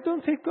I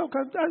don't think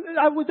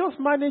I will just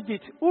manage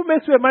it. Who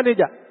makes you a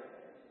manager?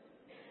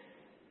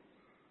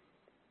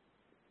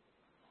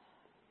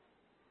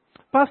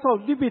 Pastor,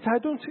 leave it. I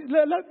don't see.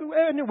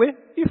 Anyway,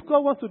 if God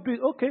wants to do it,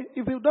 okay.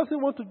 If He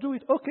doesn't want to do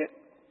it, okay.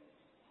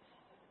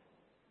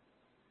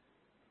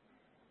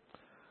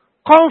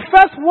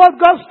 Confess what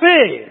God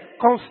says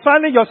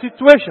concerning your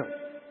situation.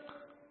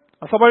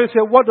 And somebody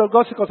say, what does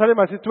God say concerning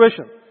my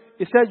situation?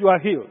 He said you are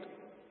healed.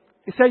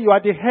 He said you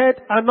are the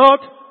head and not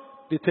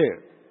the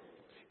tail.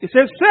 He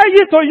says, say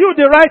ye to you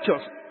the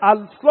righteous, as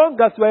long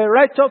as you are a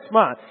righteous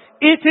man,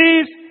 it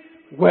is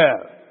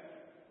well.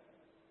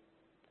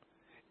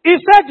 He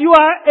said you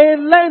are a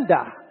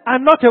lender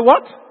and not a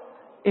what?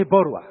 A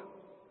borrower.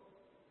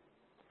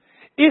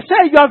 He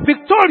said you are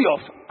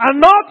victorious and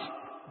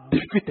not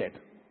defeated.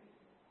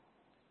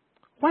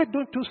 Why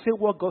don't you say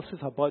what God says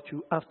about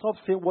you and stop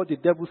saying what the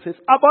devil says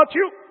about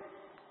you?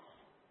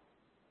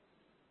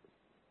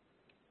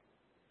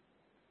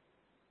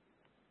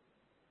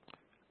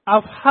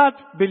 I've had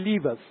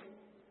believers,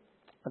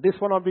 and this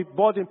one of the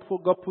burden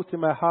God put in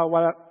my heart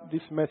where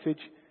this message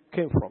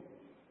came from.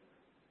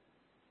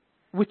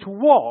 with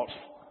words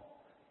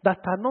that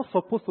are not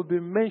supposed to be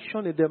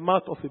mentioned in the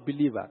mouth of a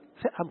believer.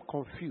 Say, I'm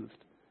confused.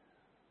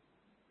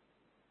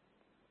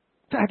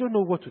 Say, I don't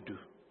know what to do.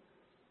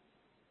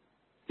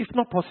 It's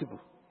not possible.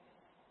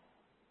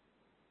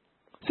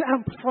 Say,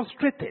 I'm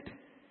frustrated.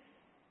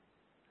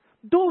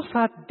 Those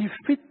are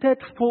defeated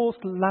false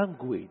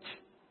language.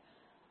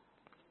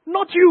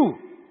 Not you.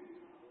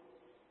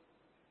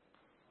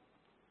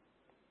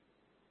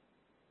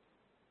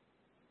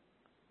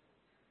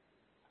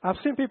 I've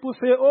seen people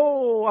say,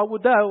 oh, I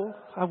would die. Oh,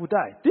 I would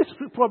die. This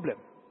problem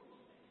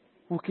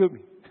will kill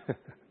me.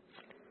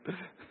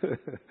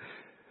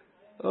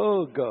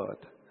 Oh, God.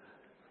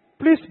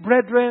 Please,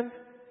 brethren,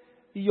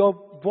 your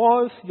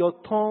voice, your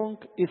tongue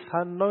is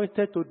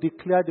anointed to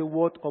declare the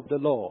word of the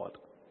Lord.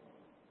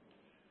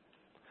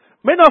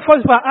 Many of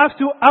us, if I ask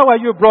you, how are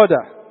you,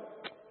 brother?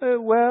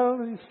 Well,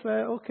 it's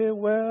okay,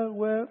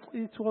 well,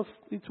 it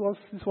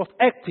was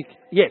hectic.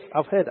 Yes,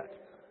 I've heard that.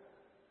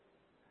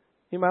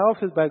 In my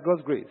office, by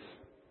God's grace.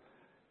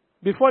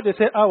 Before they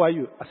say, how are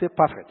you? I say,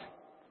 perfect.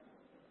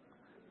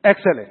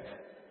 Excellent.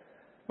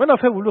 When I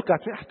say, will look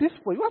at me, this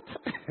boy, what?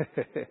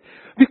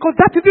 Because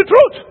that is the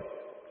truth.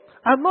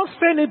 I'm not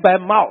saying it by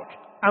mouth.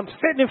 I'm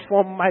saying it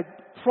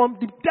from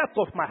the depth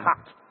of my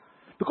heart.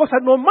 Because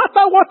no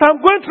matter what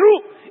I'm going through,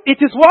 it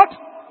is what?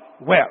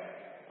 Well,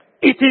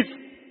 it is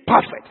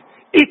perfect.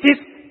 It is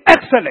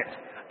excellent.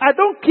 I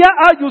don't care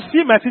how you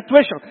see my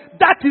situation.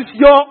 That is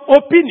your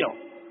opinion.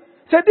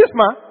 Say, this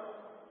man,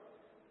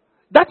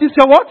 that is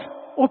your what?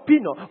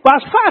 Opinion. But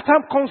as far as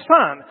I'm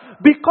concerned,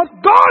 because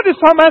God is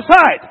on my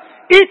side,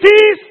 it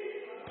is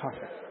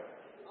perfect.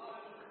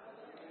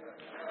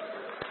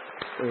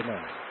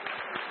 Amen.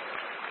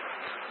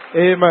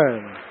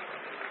 Amen.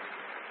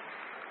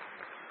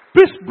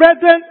 Please,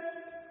 brethren,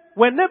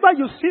 whenever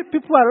you see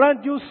people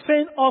around you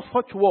saying all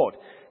such words,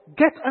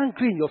 get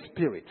angry in your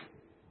spirit.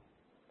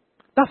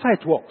 That's how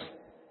it works.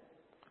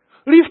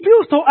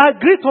 Refuse to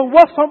agree to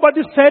what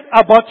somebody said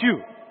about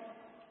you.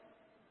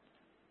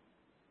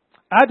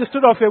 I had the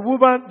story of a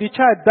woman, the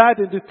child died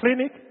in the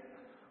clinic.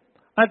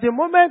 And the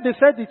moment they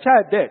said the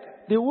child dead,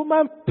 the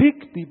woman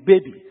picked the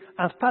baby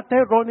and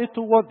started running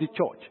towards the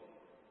church.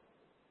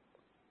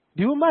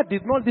 The woman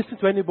did not listen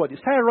to anybody,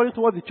 started running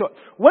towards the church.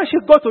 When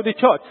she got to the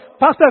church,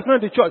 pastor is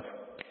not in the church.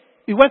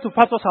 He went to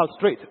pastor's house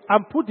straight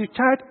and put the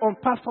child on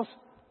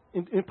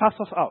in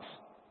pastor's house.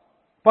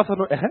 Pastor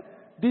said,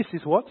 this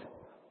is what?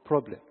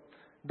 Problem.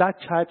 That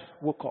child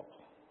woke up.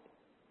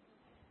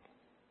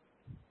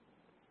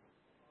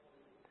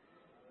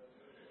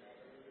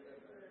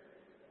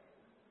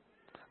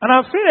 And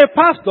I've seen a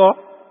pastor,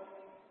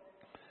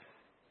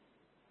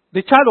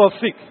 the child was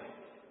sick.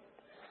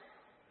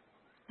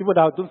 Even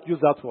though I don't use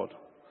that word.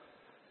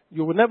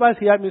 You will never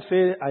hear me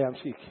say, I am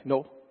sick.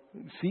 No.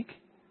 Sick?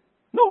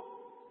 No.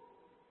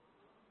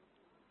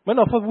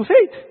 Many of us will say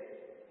it.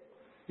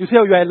 You say,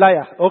 oh, you are a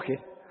liar. Okay.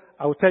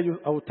 I will tell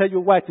you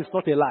why it is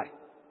not a lie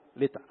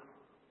later.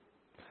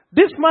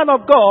 This man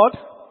of God,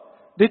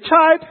 the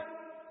child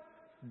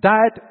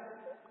died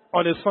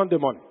on a Sunday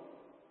morning.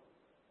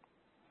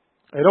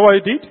 You know what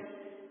he did?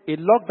 He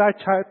locked that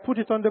child, put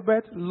it on the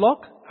bed,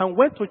 locked, and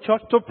went to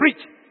church to preach.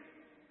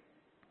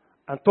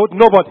 And told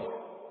nobody.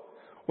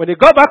 When he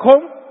got back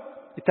home,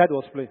 the child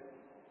was playing.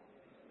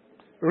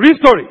 Real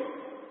story.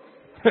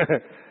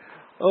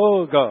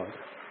 Oh God.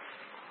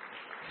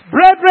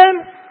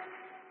 Brethren,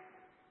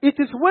 it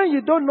is when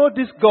you don't know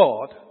this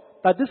God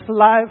that this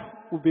life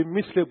will be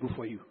miserable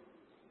for you.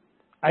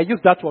 I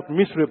use that word,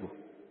 miserable.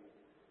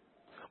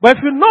 But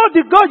if you know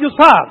the God you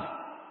serve,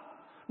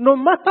 no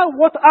matter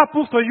what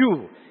happens to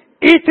you,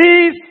 it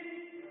is.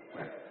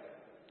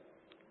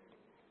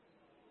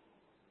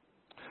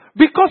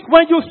 Because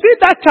when you see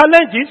that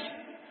challenges,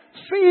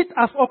 see it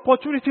as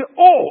opportunity.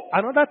 Oh,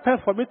 another time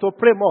for me to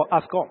pray more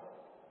has come.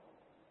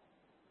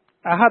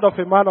 I heard of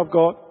a man of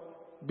God,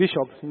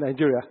 bishop in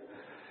Nigeria.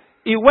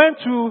 He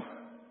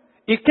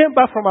came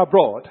back from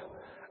abroad,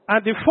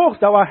 and the folks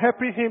that were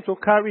helping him to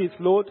carry his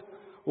load,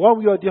 one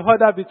way or the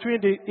other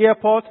between the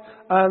airport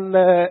and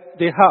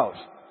the house,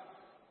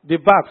 the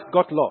bags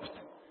got lost.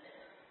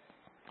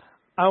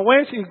 And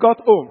when he got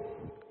home,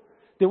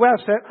 the wife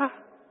said,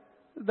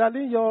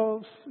 darling,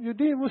 you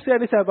didn't even say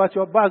anything about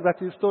your bag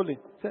that is stolen.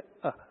 Said,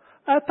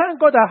 I thank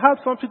God I have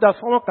something that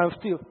someone can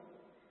steal.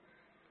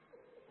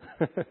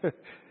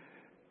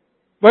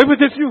 But if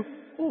it is you,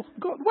 oh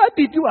God, why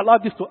did you allow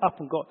this to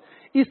happen, God?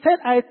 He said,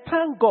 I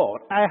thank God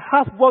I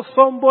have what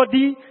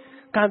somebody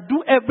can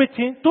do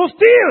everything to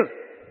steal.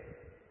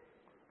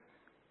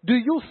 Do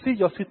you see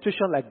your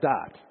situation like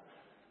that?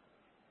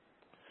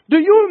 Do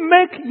you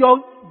make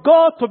your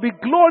God to be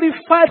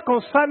glorified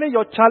concerning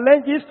your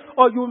challenges,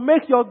 or you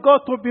make your God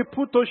to be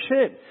put to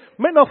shame?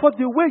 Many of us,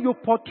 the way you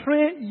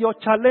portray your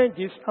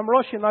challenges, I'm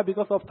rushing now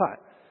because of time.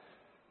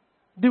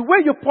 The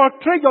way you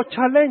portray your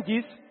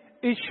challenges,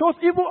 it shows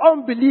even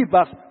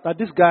unbelievers that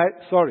this guy,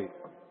 sorry.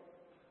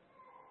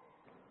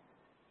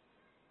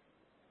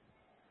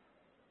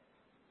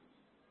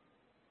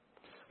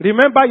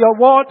 Remember, your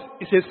word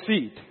is a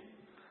seed.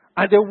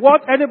 And the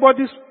word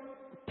anybody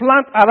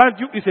plant around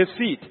you is a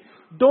seed.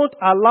 Don't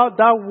allow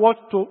that word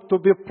to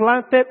be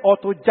planted or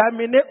to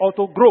germinate or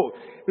to grow.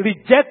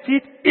 Reject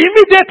it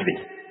immediately.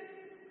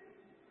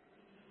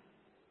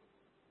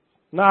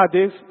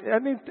 Nowadays,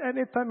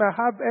 anytime I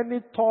have any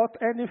thought,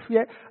 any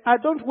fear, I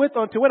don't wait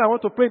until when I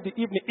want to pray in the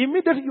evening.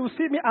 Immediately you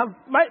see me, and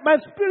my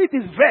spirit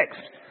is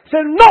vexed.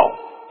 Say no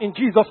in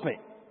Jesus' name.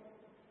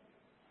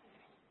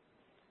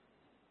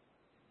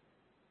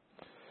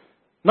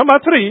 Number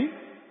 3,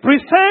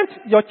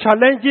 present your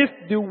challenges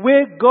the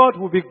way God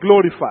will be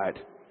glorified,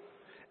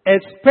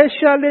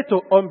 especially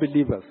to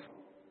unbelievers.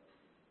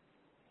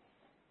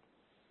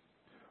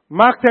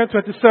 Mark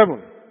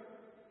 10:27.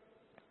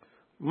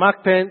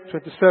 Mark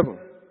 10:27.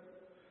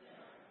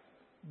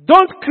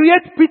 Don't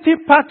create pity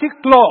party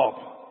club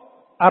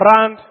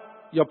around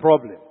your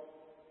problem.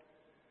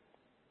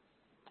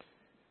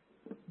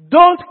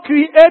 Don't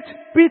create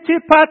pity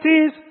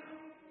parties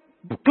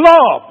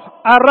club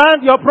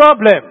around your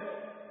problem.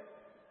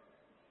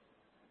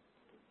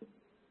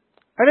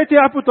 Anything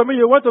happen to me,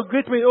 you want to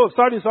greet me, oh,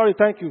 sorry,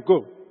 thank you,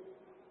 go.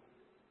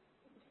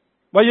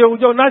 But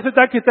you're nice,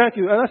 thank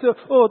you. And I say,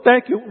 oh,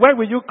 thank you. When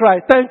will you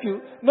cry? Thank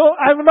you. No,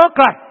 I will not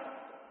cry.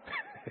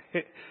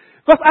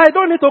 Because I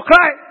don't need to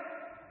cry.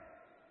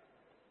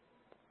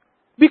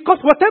 Because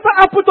whatever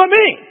happened to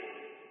me,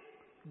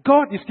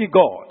 God is still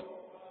God.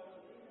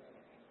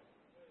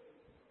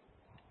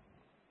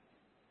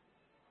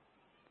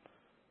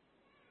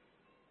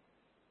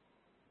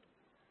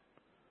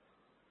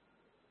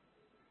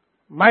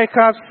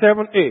 Micah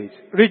 7:8.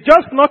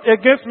 Rejoice not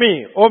against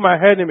me, O my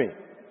enemy.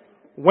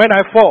 When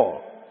I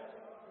fall,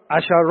 I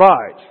shall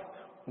rise.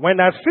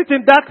 When I sit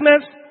in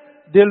darkness,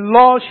 the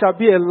Lord shall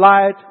be a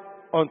light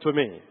unto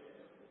me.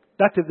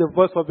 That is the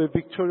voice of a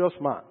victorious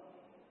man.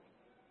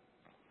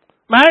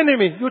 My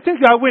enemy, you think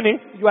you are winning?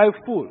 You are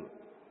a fool.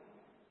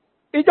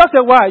 It's just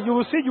a while. You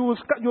will see you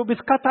will be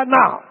scattered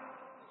now.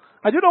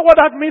 And you know what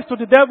that means to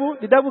the devil?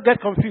 The devil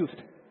gets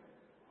confused.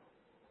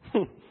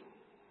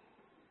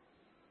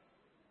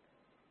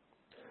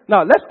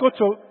 Now, let's go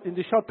to, in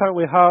the short time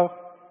we have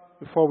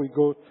before we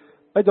go,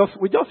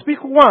 we just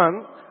speak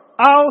one,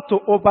 how to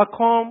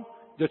overcome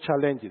the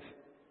challenges.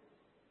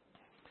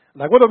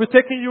 And I'm going to be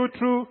taking you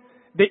through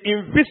the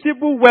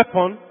invisible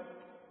weapon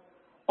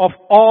of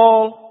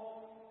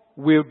all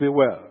will be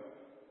well.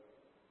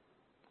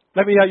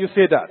 Let me hear you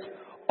say that.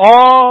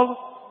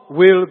 All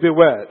will be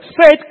well.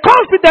 Say it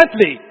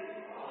confidently.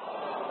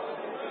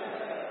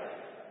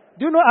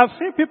 Do you know, I've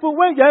seen people,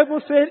 when you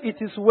ever say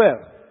it is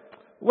well,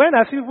 when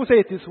I see people say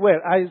it is well,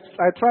 I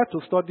try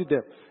to study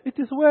them. It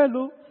is well,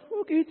 oh.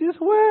 Okay, it is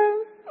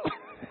well.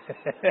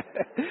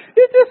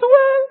 It is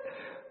well.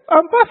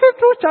 I'm passing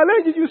through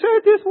challenges. You say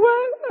it is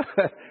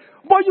well.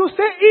 But you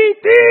say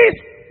it is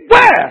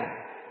well.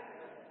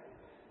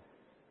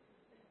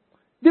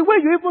 The way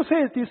you even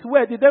say it is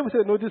well, the devil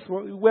say, no, this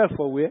one, well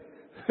for where?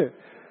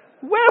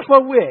 Well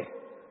for where?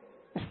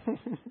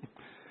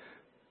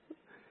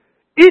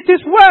 It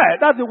is well.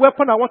 That's the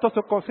weapon I want us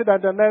to consider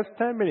in the next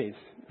 10 minutes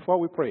before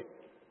we pray.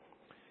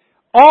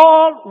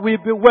 All will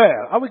be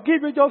well. I will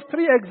give you just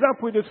 3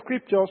 examples in the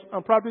scriptures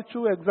and probably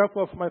 2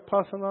 examples of my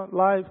personal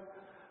life,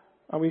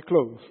 and we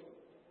close.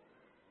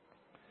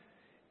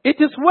 It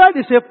is well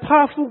is a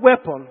powerful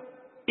weapon.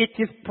 It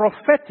is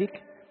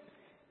prophetic.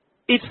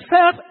 It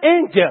sends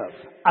angels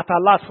at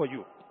alert for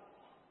you.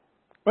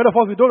 Many of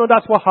us, we don't know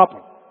that's what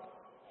happened.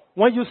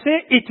 When you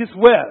say it is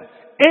well,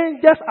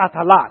 angels at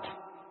alert.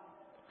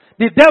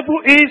 The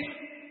devil is,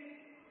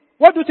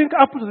 what do you think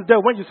happens to the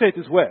devil when you say it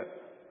is well?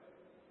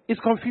 He's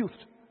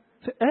confused.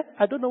 Say,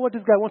 I don't know what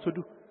this guy wants to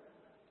do.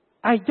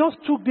 I just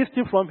took this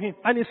thing from him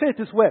and he said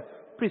it is well.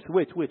 Please,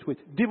 wait.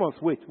 Demons,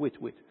 wait.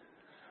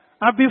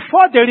 And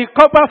before they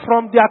recover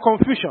from their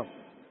confusion,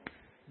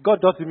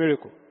 God does the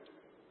miracle.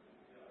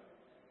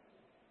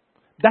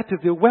 That is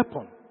the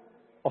weapon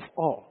of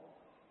all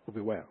will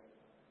be well.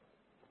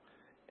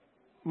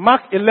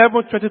 Mark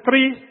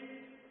 11:23.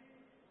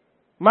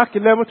 Mark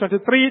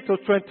 11:23 to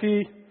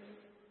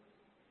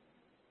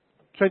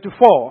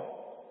 24.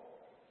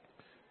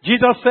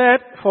 Jesus said,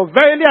 for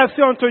verily I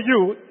say unto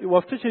you, he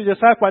was teaching his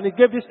disciples and he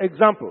gave this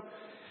example.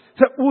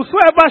 So,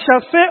 whosoever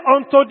shall say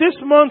unto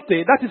this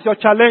mountain, that is your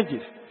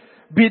challenges,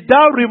 be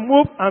thou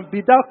removed and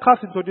be thou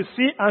cast into the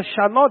sea, and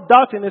shall not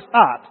doubt in his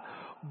heart,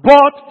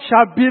 but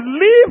shall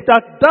believe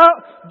that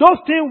those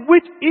things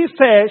which he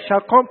said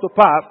shall come to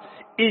pass,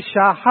 he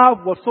shall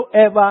have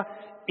whatsoever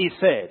he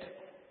said.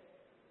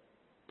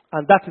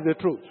 And that is the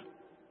truth.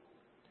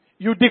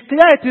 You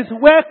declare it is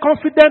well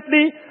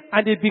confidently,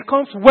 and it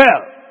becomes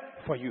well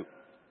for you.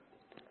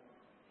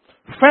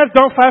 1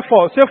 John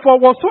 5:4 say, for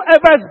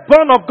whatsoever is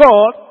born of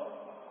God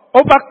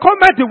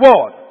overcometh the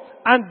world,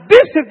 and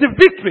this is the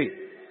victory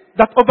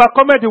that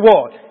overcometh the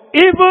world,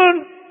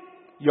 even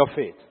your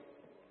faith.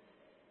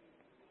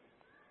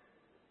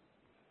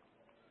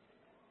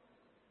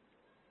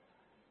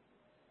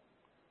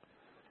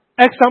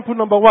 Example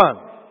number 1,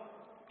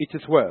 it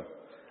is well,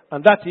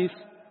 and that is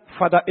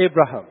Father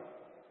Abraham.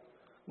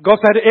 God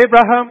said to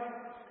Abraham,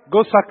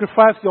 go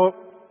sacrifice your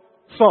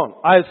son,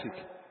 Isaac.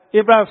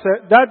 Abraham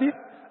said, Daddy,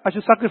 I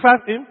should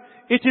sacrifice him?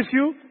 It is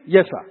you?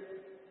 Yes, sir.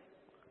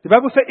 The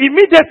Bible says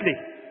immediately,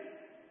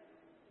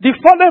 the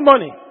following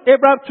morning,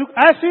 Abraham took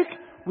Isaac.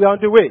 We are on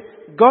the way.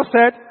 God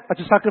said, I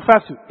should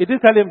sacrifice you. He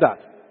didn't tell him that.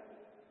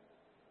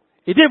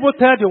 He didn't even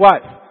tell the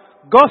wife.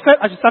 God said,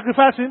 I should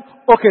sacrifice him.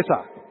 Okay,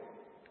 sir.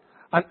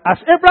 And as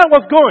Abraham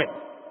was going,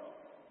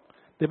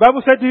 the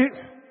Bible said,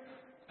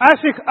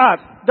 Isaac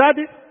asked,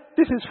 Daddy,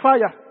 this is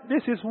fire.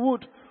 This is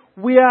wood.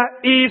 Where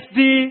is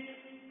the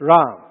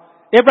ram?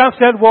 Abraham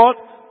said what?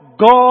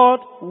 God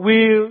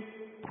will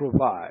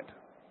provide.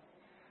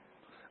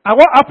 And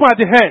what happened at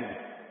the end?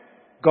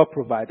 God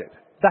provided.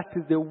 That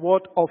is the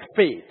word of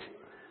faith.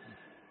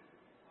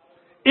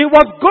 He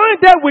was going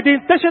there with the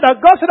intention that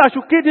God said I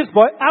should kill this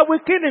boy. I will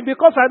kill him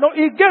because I know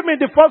he gave me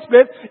in the first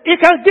place. He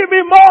can give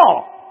me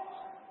more.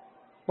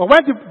 But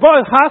when the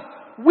boy asked,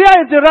 where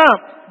is the ram?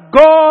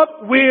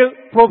 God will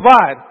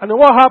provide. And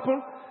what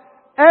happened?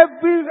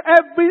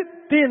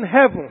 Everything in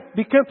heaven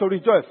began to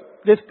rejoice.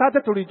 They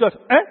started to rejoice.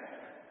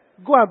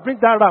 Go and bring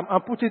that ram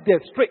and put it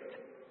there straight.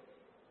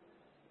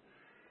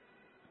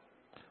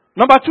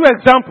 Number 2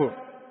 example.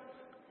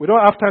 We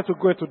don't have time to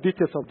go into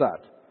details of that.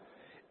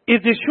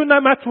 Is the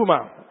Shunammite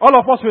woman. All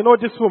of us will know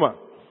this woman.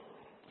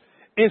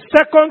 In 2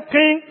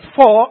 Kings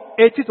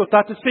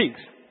 4:18-36.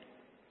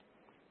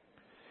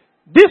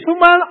 This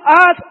woman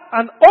had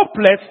an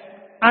hopeless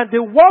and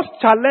the worst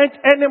challenge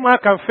any man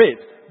can face.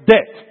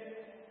 Death.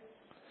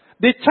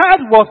 The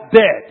child was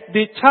dead.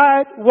 The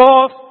child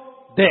was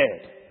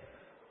dead.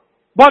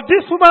 But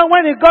this woman,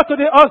 when he got to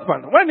the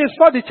husband, when he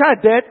saw the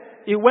child dead,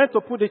 he went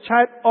to put the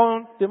child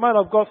on the man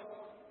of God's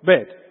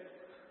bed.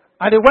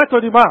 And he went to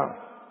the man,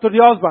 to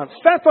the husband.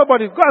 Send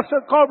somebody, go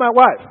and call my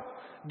wife.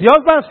 The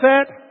husband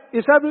said,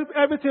 is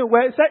everything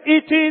well? He said,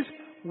 it is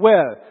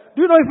well.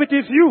 Do you know if it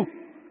is you?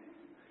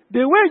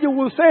 The way you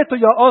will say to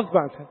your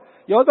husband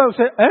will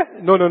say,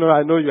 No,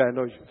 I know you.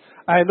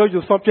 I know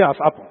you, something has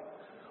happened.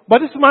 But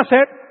this man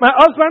said, my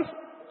husband,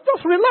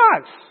 just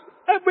relax.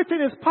 Everything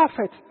is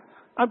perfect.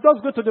 I'm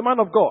just going to the man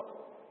of God.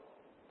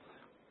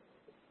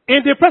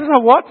 In the presence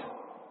of what?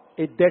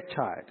 A dead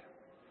child.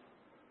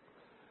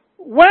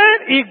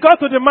 When he got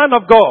to the man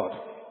of God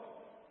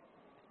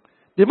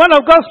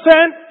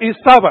sent his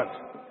servant.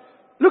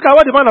 Look at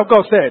what the man of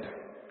God said.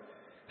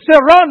 Say,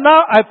 run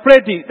now, I pray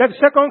thee. That's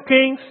 2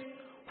 Kings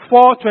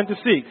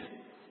 4:26.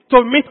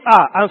 To meet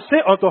her and say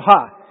unto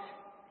her,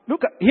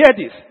 hear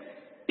this.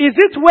 Is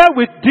it well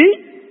with thee?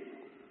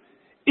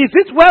 Is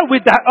it well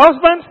with thy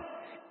husband?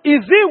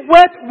 Is it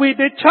well with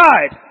the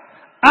child?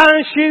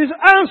 And she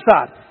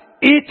answered,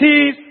 it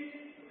is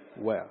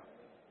well.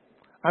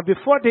 And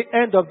before the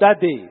end of that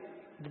day,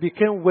 it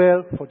became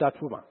well for that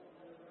woman.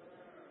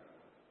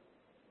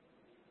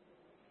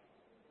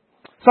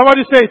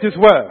 Somebody say it is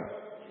well.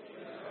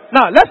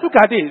 Now, let's look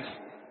at this.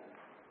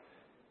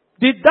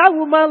 Did that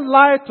woman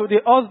lie to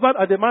the husband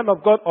and the man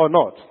of God or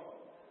not?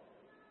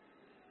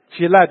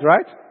 She lied,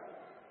 right?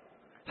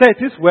 Say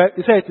it is well.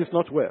 He said it is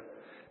not well.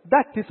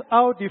 That is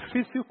how the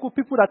physical,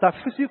 people that are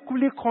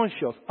physically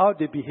conscious, how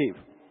they behave.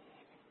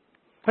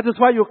 That is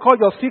why you call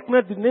your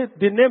sickness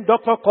the name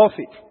doctor calls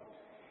it.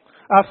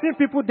 I've seen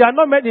people, they are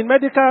not in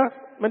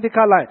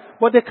medical line,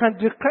 but they can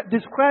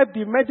describe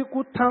the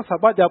medical terms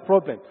about their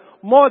problem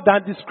more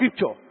than the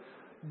scripture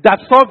that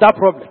solved that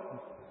problem.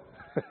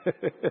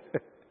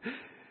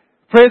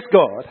 Praise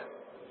God.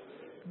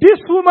 This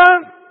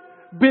woman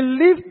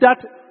believed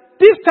that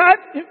this child,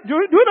 do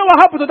you know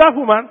what happened to that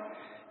woman?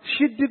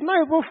 She did not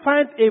even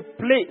find a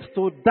place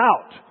to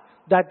doubt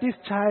that this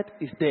child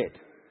is dead.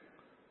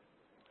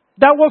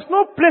 There was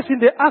no place in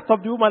the heart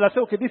of the woman that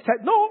said, okay, this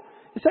child, no.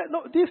 He said,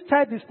 no, this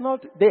child is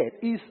not dead.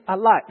 He's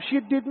alive. She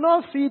did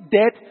not see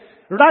death.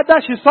 Rather,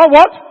 she saw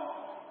what?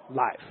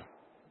 Life.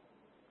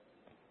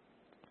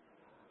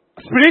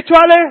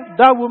 Spiritually,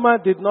 that woman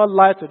did not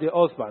lie to the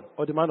husband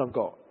or the man of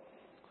God.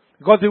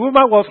 Because the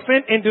woman was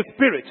seen in the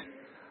spirit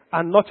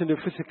and not in the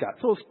physical.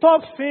 So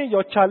stop seeing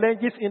your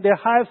challenges in the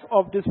eyes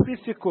of the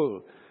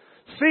physical.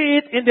 See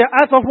it in the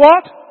eyes of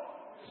what?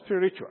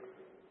 Spiritual.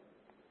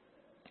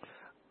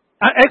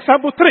 And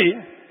example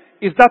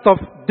 3 is that of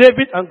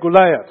David and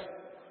Goliath.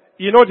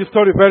 You know the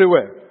story very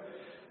well.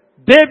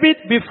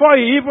 David, before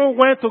he even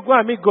went to go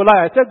and meet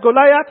Goliath, said,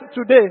 Goliath,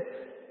 today,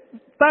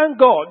 thank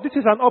God, this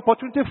is an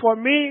opportunity for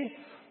me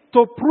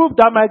to prove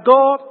that my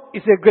God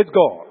is a great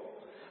God.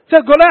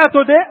 Said, Goliath,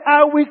 today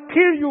I will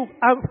kill you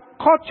and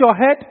cut your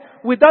head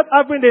without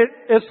having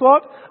a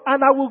sword,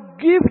 and I will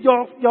give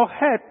your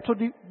head to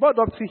the bird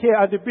of the air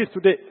and the beast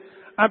today.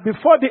 And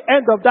before the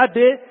end of that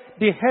day,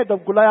 the head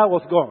of Goliath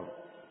was gone.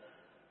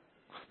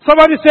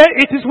 Somebody say,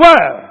 it is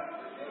well.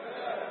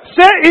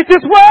 Say, it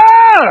is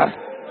well.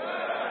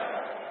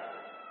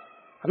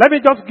 Let me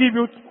just give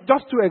you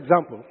just 2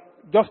 examples,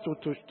 just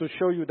to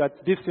show you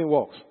that this thing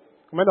works.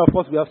 Many of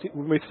us,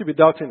 we may still be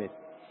doubting it.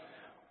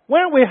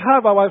 When we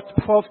have our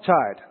first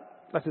child,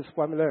 that is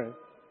familiar.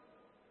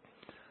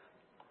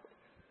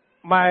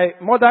 My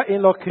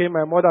mother-in-law came,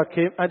 my mother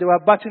came, and they were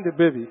batching the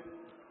baby.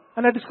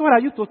 And I discovered I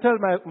used to tell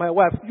my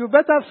wife, you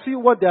better see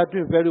what they are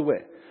doing very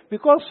well.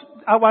 Because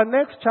our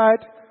next child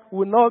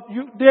will not,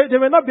 they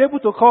may not be able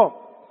to come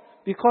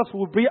because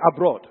we'll be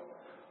abroad.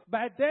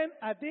 By then,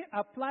 I didn't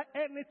apply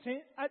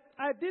anything.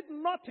 I did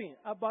nothing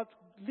about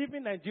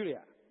leaving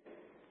Nigeria.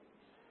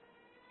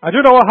 And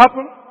you know what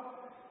happened?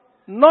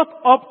 Not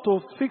up to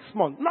 6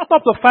 months, not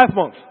up to 5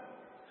 months,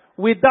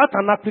 without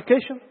an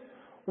application,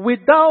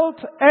 without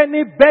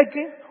any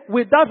begging,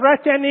 without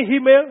writing any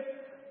email,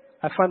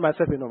 I found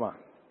myself in Oman.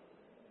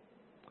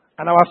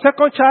 And our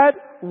second child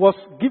was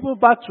given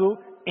birth to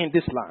in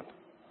this land.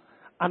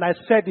 And I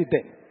said it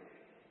then.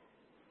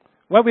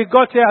 When we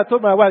got here, I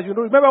told my wife,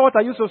 remember what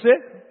I used to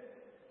say?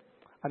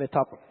 And it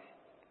happened.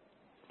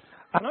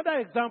 Another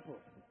example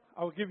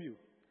I will give you.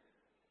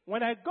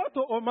 When I got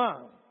to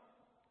Oman,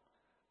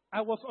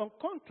 I was on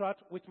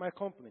contract with my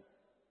company.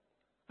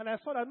 And I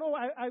thought, no,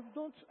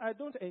 I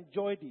don't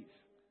enjoy this.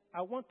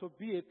 I want to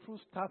be a true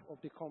staff of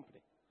the company.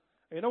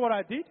 And you know what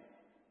I did?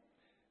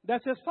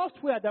 There's a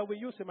software that we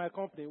use in my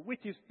company,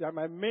 which is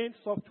my main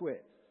software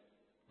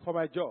for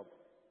my job.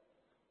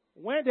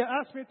 When they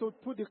asked me to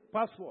put the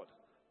password,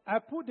 I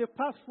put the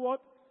password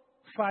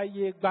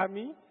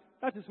Fayegbami.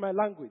 That is my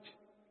language.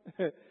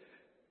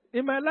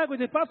 In my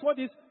language, the password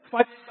is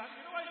Fayegbami.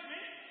 You know what it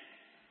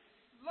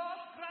means? Lord,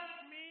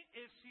 grant me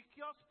a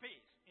secure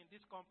space in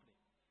this company.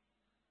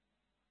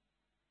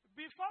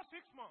 Before 6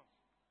 months,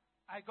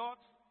 I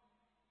got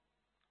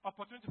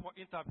opportunity for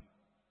interview.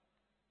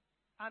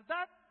 And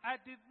that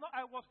I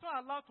was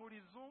not allowed to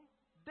resume.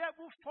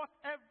 Devil fought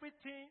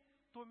everything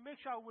to make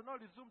sure I will not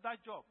resume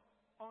that job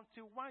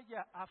until 1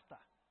 year after.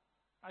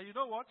 And you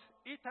know what?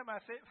 Each time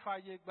I say,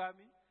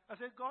 Fayegbami, I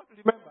say, God,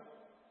 remember.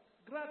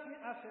 Grant me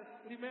access,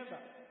 remember.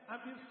 And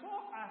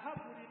before I have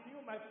to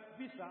renew my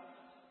visa,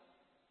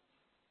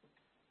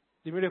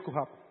 the miracle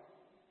happened.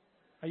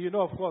 And you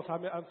know, of course,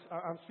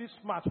 I'm still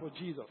smart for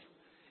Jesus.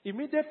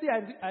 Immediately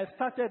I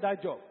started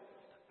that job.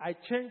 I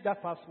changed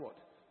that password.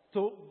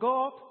 So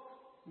God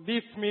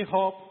lift me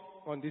up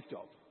on this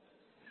job.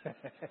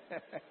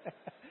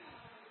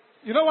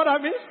 You know what I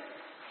mean?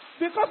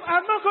 Because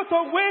I'm not going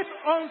to wait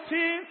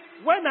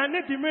until when I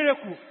need the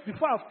miracle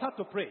before I start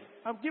to pray.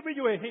 I'm giving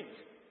you a hint.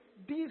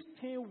 This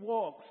thing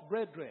works,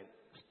 brethren.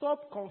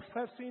 Stop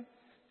confessing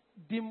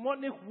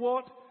demonic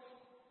word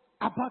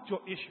about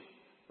your issue.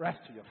 Rise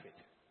to your feet.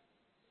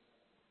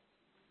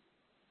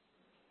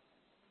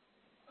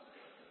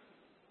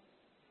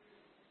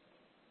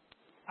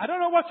 I don't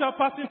know what you're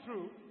passing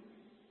through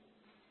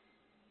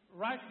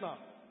right now.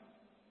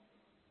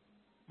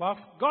 But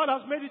God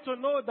has made it to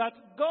know that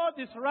God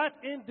is right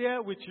in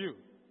there with you.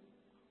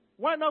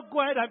 Why not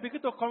go ahead and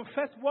begin to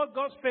confess what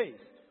God says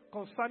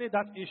concerning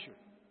that issue?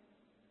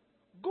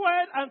 Go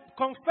ahead and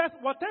confess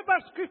whatever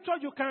scripture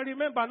you can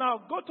remember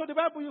now. Go to the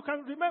Bible, you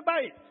can remember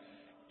it.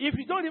 If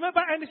you don't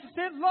remember anything,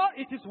 say, Lord,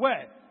 it is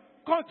well.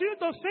 Continue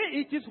to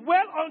say it is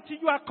well until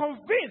you are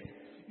convinced.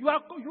 You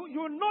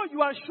know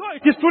you are sure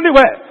it is truly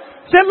well.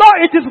 Say, Lord,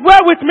 it is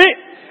well with me.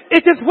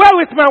 It is well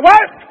with my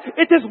wife.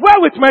 It is well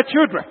with my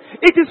children.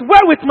 It is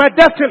well with my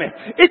destiny.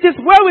 It is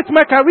well with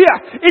my career.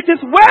 It is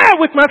well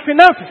with my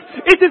finances.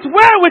 It is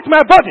well with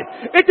my body.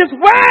 It is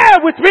well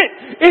with me.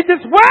 It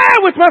is well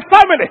with my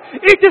family.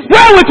 It is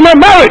well with my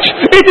marriage.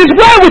 It is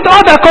well with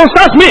all that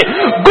concerns me.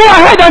 Go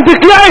ahead and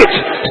declare it.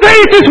 Say,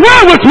 it is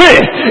well with me.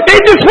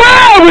 It is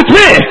well with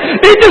me.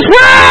 It is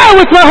well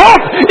with my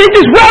home. It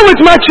is well with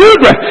my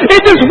children.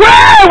 It is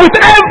well with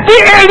every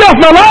area of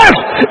my life.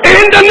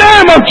 In the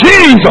name of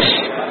Jesus.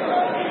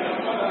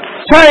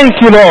 Thank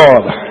you,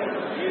 Lord.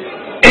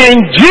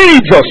 In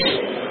Jesus'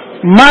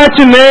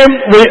 mighty name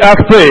we have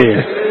prayed.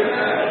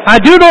 And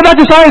do you know that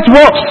is how it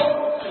works?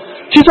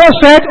 Jesus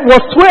said,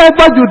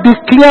 whatsoever you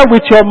declare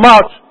with your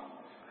mouth,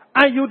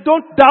 and you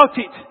don't doubt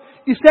it,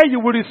 He said you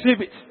will receive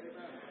it.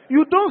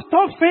 You don't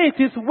stop saying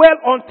it is well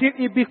until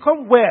it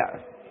becomes well.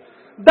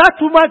 That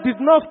woman did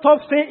not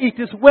stop saying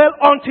it is well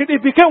until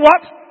it became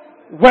what?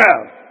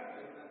 Well.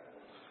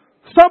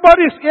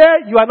 Somebody is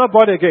here, you are not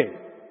born again.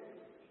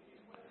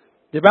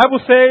 The Bible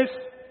says,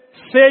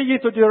 say ye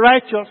to the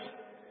righteous,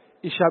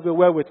 it shall be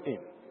well with him.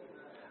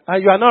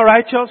 And you are not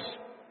righteous,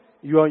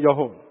 you are on your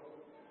own.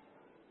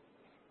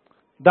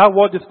 That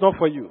word is not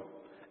for you.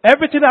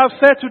 Everything I have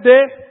said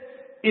today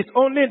is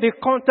only in the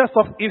context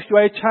of if you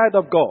are a child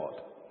of God.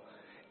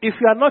 If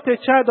you are not a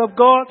child of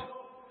God,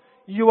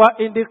 you are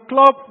in the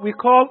club we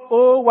call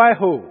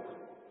OYO,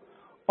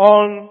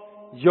 on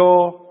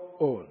your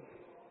own.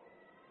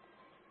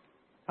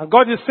 And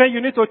God is saying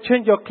you need to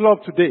change your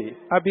club today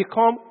and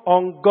become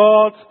on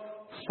God's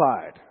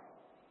side.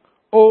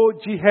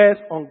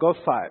 OGS on God's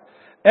side.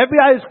 Every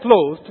eye is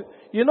closed.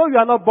 You know you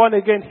are not born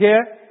again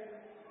here.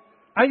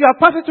 And you are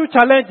passing through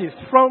challenges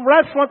from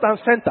right front and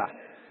center.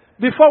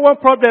 Before one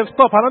problem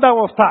stops, another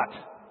one starts.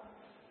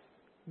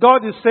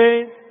 God is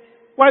saying,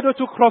 why don't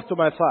you cross to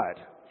my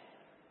side?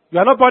 You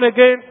are not born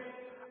again.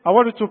 I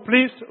want you to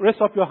please raise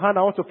up your hand.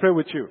 I want to pray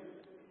with you.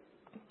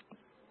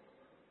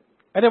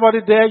 Anybody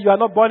there, you are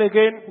not born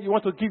again, you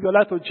want to give your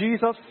life to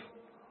Jesus?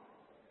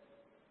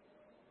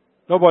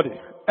 Nobody.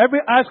 Every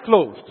eye is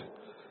closed.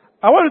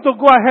 I want you to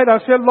go ahead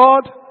and say,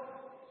 Lord,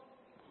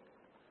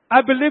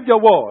 I believe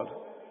your word.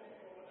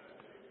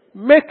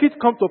 Make it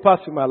come to pass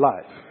in my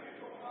life.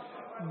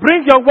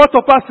 Bring your word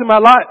to pass in my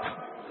life.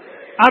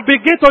 And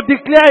begin to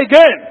declare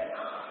again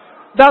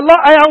that, Lord,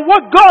 I am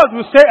what God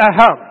will say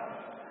I am.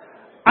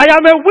 I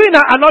am a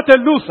winner and not a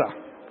loser.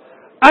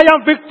 I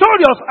am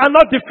victorious and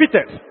not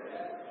defeated.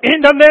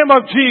 In the name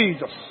of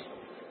Jesus.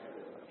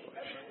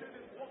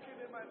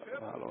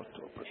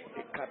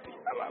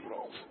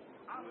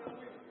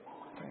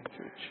 Thank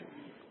you,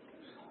 Jesus.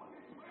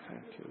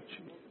 Thank you,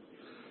 Jesus.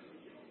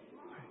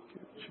 Thank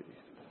you, Jesus.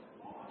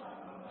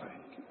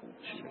 Thank you,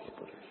 Jesus.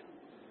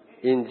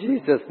 In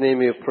Jesus' name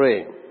we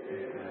pray.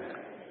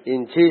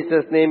 In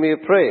Jesus' name we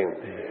pray.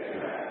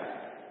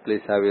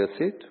 Please have your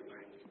seat.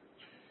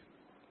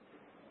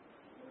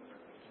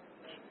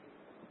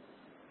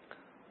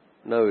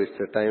 Now it's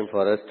the time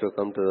for us to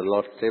come to the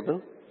Lord's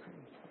table.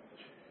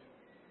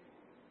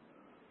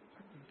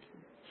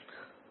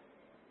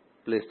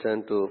 Please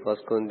turn to 1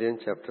 Corinthians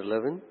chapter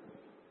 11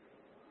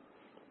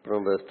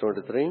 from verse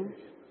 23.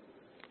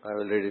 I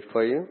will read it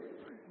for you.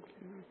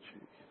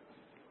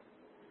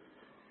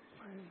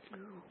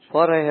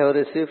 For I have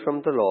received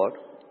from the Lord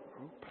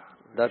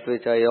that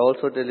which I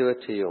also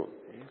delivered to you,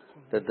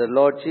 that the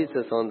Lord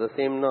Jesus on the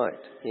same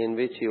night in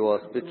which he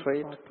was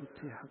betrayed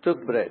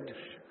took bread,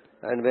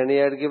 and when he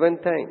had given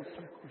thanks,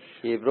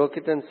 he broke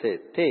it and said,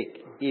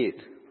 Take, eat,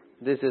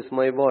 this is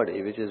my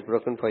body which is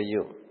broken for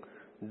you.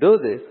 Do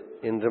this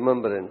in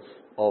remembrance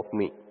of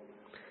me.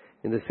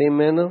 In the same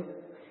manner,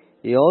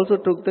 he also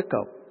took the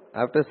cup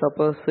after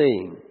supper,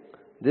 saying,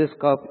 This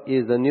cup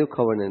is the new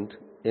covenant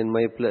in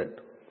my blood.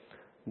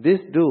 This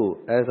do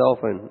as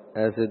often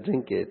as you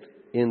drink it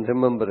in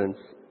remembrance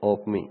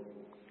of me.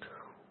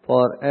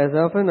 For as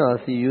often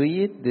as you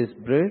eat this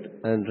bread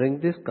and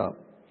drink this cup,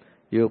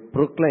 you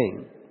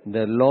proclaim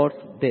the Lord's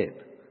death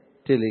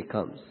till he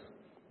comes.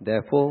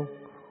 Therefore,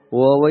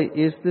 whoever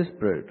eats this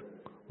bread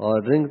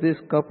or drinks this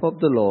cup of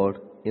the Lord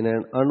in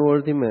an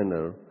unworthy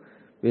manner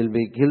will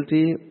be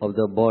guilty of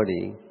the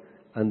body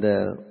and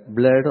the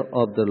blood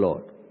of the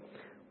Lord.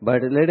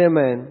 But let a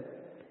man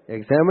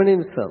examine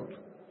himself,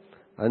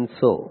 and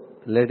so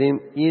let him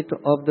eat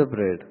of the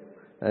bread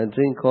and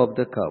drink of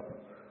the cup.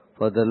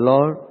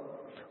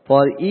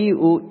 For he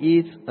who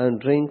eats and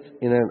drinks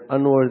in an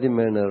unworthy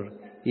manner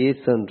eats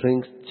and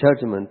drinks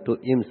judgment to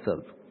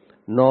himself,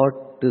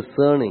 not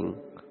discerning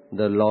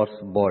the Lord's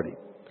body.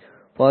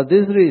 For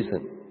this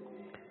reason,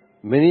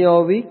 many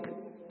are weak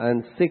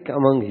and sick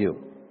among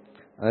you,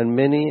 and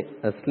many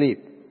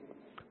asleep.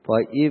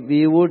 For if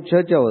we would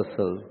judge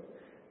ourselves,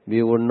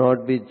 we would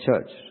not be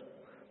judged.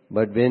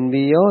 But when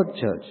we are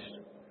judged,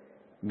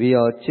 we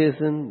are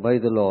chastened by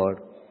the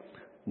Lord,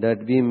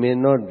 that we may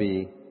not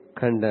be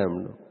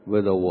condemned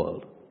with the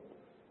world.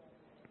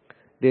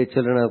 Dear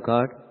children of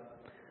God,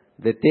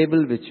 the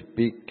table which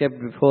we kept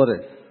before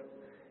us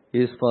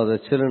is for the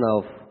children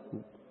of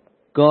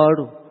God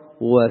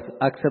who has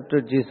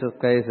accepted Jesus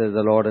Christ as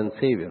the Lord and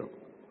Savior.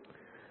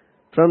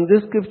 From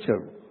this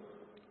scripture,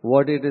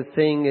 what it is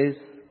saying is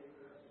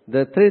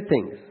the three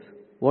things.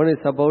 One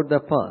is about the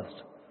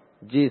past.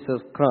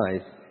 Jesus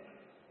Christ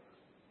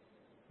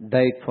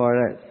died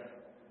for us.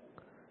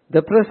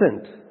 The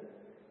present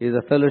is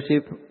a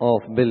fellowship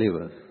of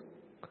believers.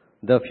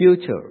 The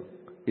future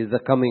is the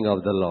coming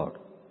of the Lord.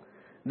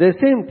 The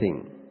same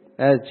thing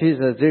as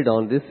Jesus did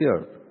on this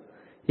earth.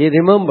 He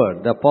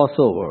remembered the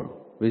Passover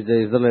which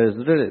the Israelites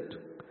did it.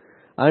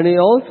 And he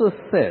also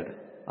said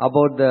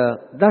about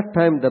that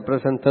time the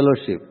present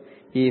fellowship,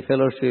 he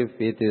fellowshiped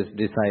with his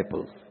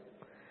disciples.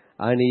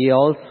 And he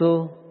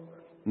also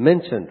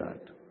mentioned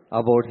that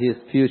about his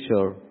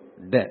future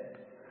death.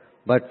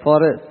 But for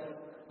us,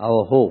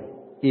 our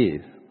hope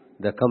is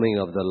the coming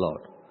of the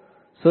Lord.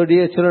 So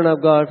dear children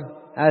of God,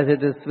 as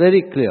it is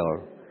very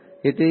clear,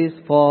 it is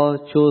for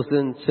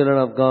chosen children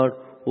of God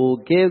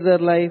who gave their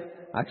life,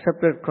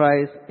 accepted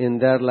Christ in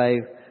their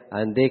life,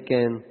 and they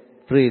can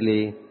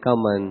freely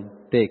come and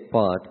take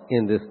part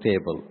in this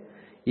table.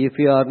 If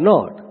you are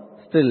not,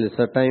 still it's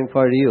a time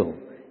for you.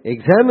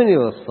 Examine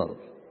yourself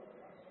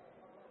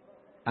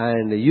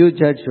and you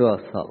judge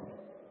yourself.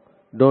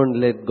 Don't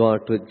let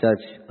God to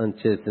judge and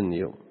chasten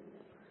you.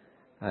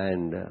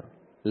 And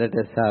let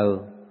us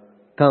have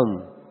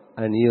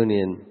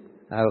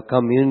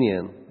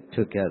communion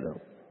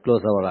together.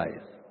 Close our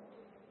eyes.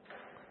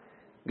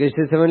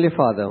 Gracious Heavenly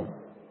Father,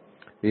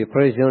 we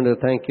praise you and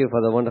thank you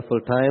for the wonderful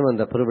time and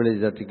the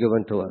privilege that you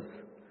given to us.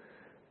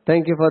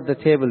 Thank you for the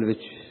table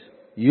which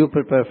you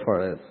prepare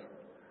for us.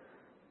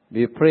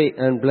 We pray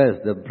and bless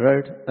the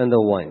bread and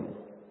the wine.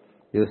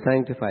 You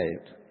sanctify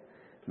it.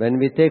 When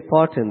we take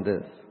part in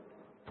this,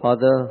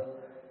 Father,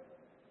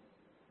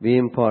 we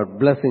impart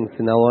blessings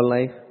in our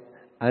life.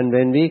 And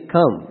when we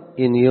come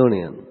in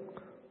union,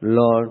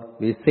 Lord,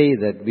 we say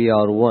that we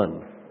are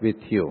one with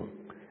you.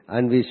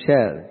 And we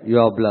share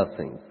your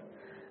blessings.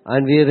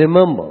 And we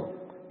remember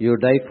you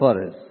died for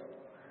us.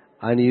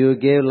 And you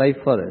gave life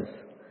for us.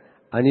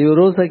 And you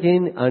rose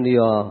again and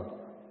you are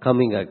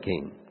coming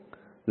again.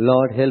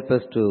 Lord, help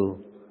us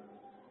to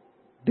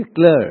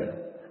declare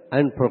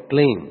and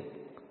proclaim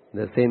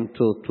the same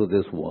truth to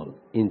this world.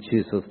 In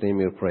Jesus' name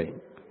we pray.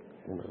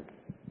 Amen.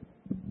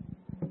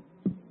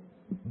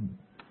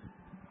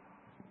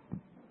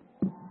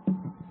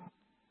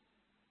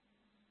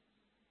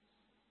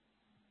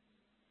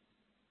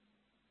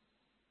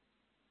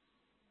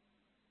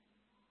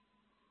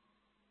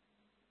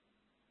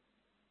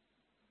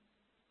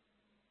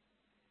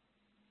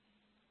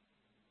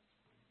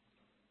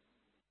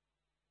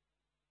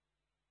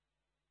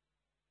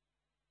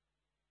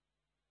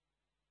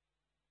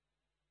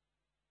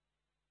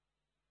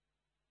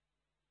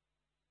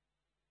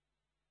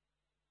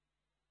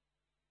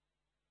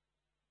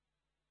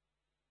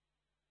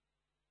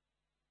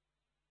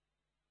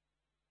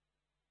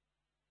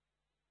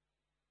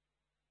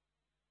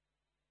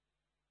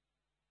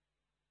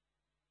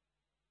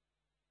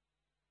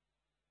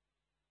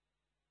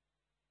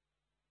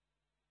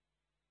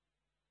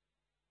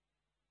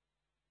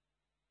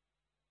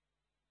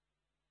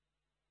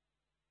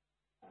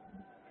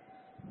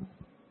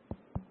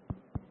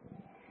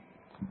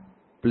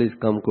 Please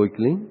come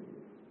quickly.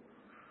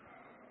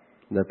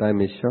 The time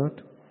is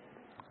short.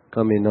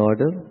 Come in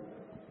order.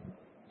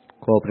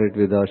 Cooperate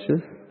with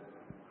ushers.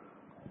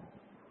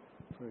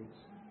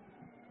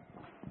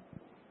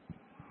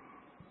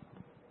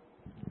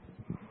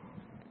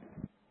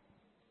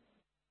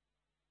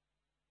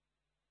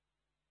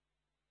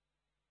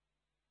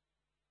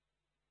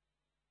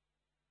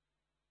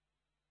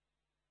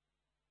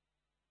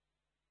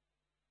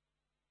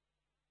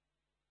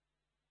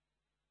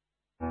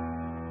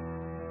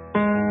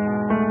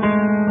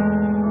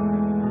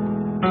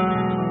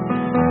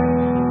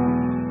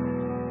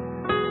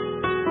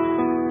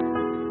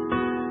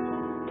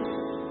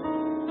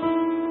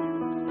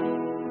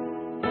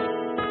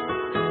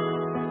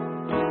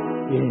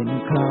 In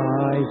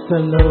Christ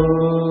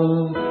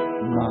alone,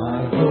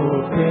 my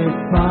hope is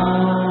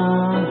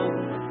found.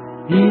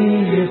 He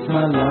is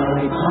my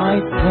light,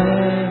 my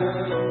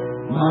strength,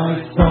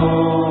 my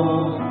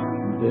song.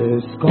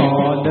 This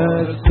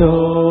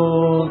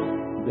cornerstone,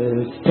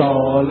 this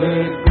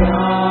solid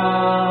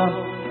ground,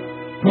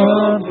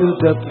 firm to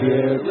the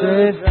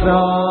fiercest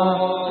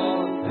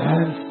drought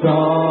and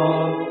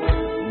storm.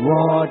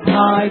 What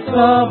heights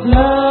of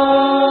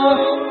love,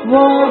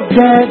 what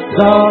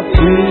depths of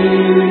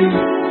peace,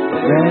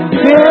 when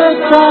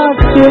fears are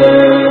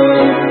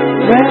still,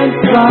 when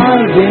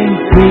striving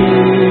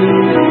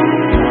cease.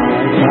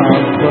 My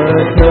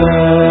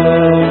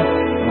comforter,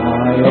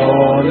 my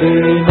all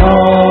in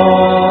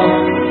all,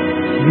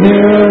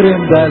 here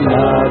in the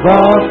love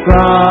of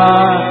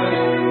Christ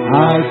I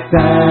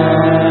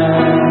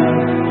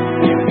stand.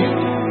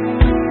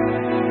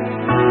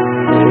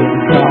 In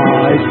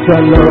Christ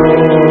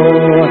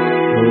alone,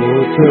 who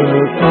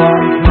took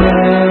on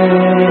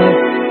flesh,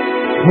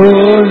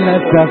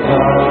 fullness of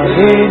God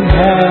in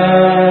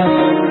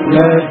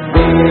heavenly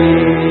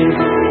peace,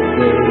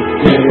 this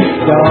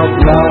gift of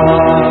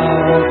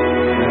love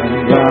and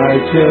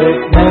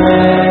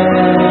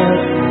righteousness,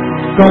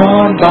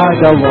 gone by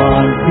the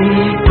one He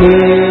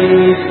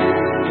gave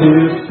to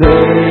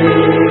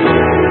save.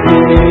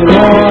 Here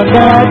on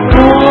that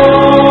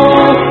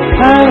cross,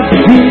 as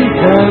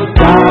Jesus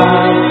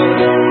died,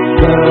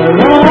 the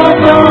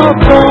love of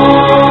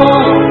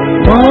God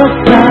was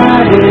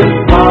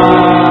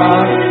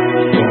satisfied.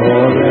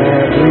 For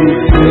every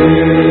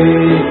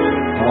sin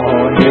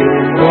on Him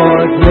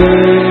was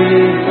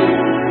laid.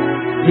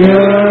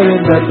 Here in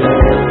the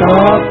death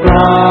of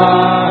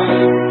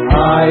Christ I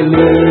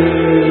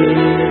live.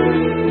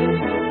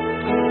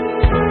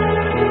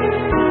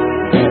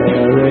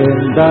 There in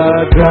the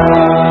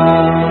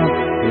ground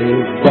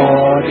His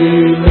body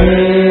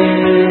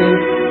lay,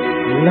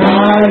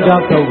 light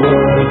of the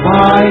world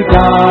my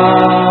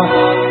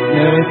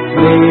darkness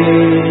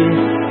flee.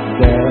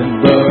 Then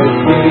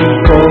bursting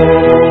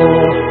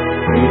forth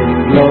in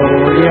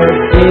glorious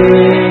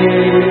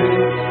day,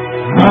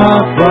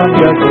 up from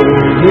your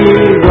grave He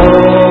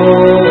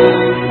rose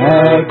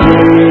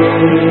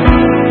again.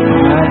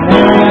 And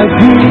as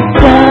He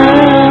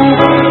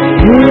stands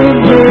in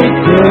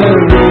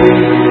victory,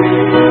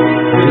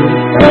 His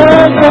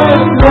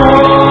presence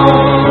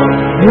Lord,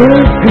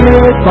 His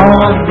grip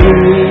on me.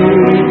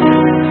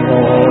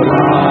 For I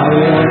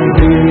am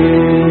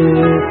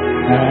His,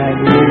 and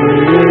He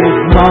is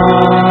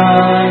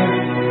mine,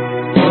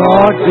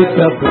 bought with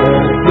the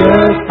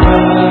precious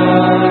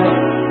blood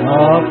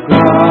of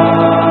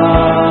Christ.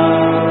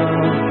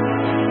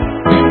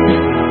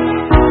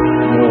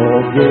 No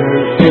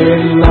guilt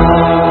in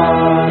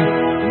life,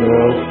 no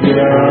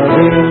fear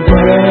in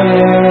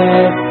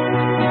death.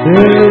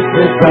 This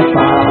is the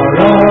power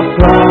of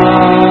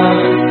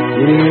Christ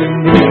in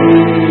me.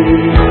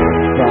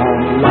 From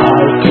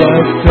life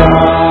was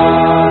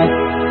tried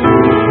to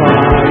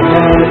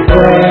final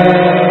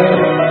death.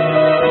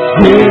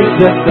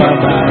 Jesus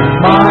commands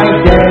my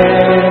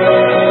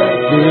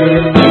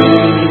destiny.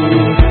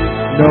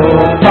 No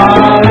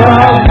power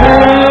of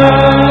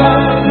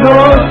hell, no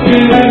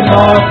scheme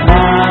of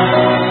man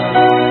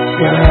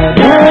can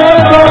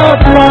ever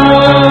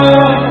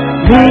pluck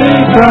me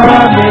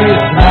from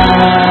His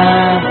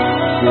hand.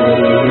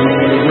 Till He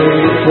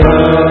returns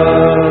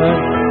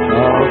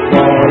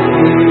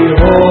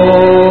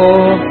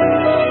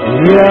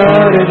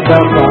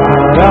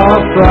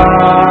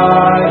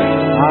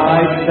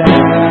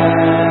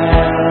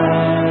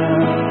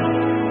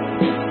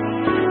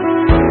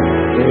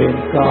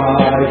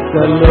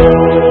the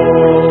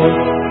Lord.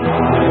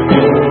 My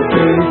hope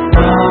is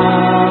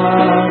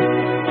found.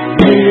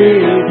 He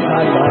is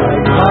my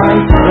life, my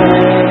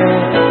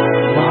strength,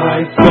 my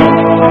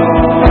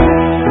song.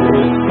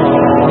 His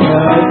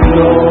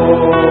cornerstone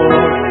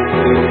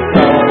is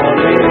all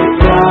is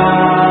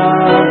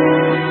found.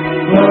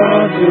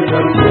 Run to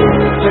the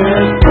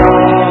distant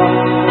song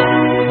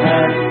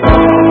and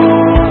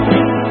song.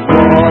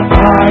 What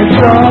eyes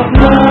of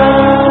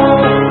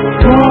love,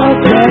 what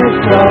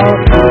days of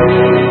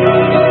peace,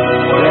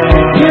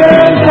 when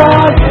tears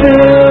are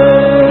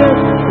filled,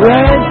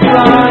 when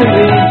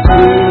sliding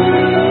through,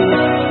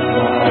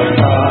 my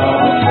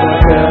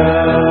comforter,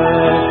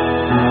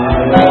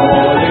 my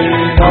all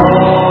in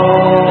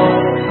all.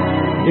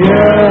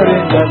 Here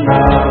in the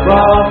love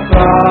of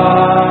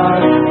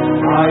Christ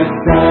I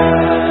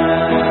stand.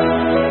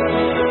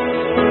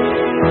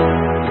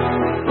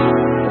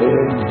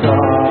 In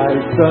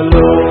Christ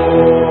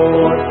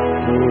alone,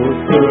 who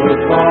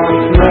took on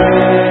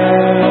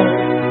flesh,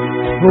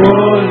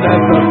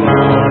 fullness of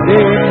God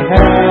in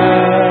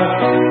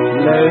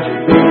helpless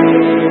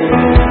being,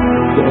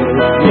 the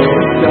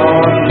gift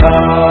of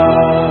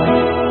love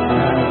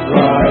and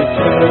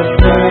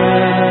righteousness,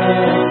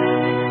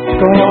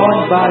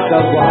 scorned by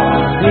the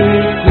one he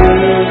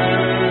gives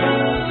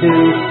to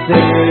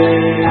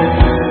sing.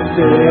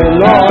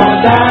 Still on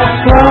that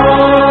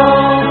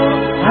cross,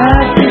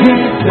 and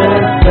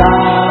Jesus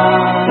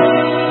died,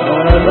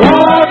 the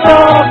Lord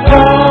of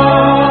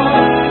God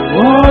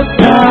was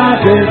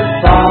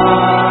satisfied.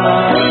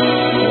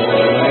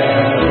 For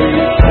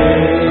everything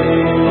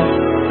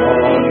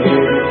on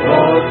Him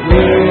was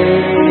made.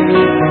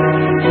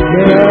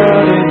 Here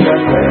in the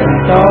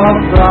presence of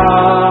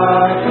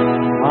Christ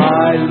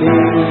I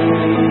live.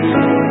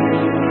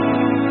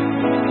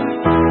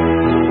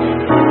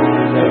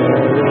 There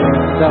in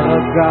the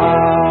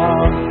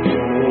gospel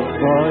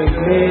for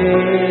me,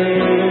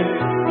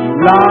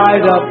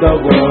 light of the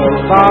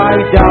world, my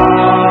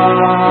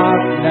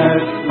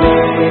darkness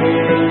flee.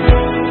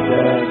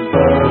 Then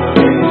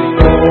bursting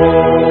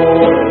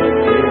forth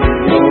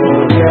in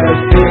glorious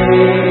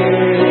day,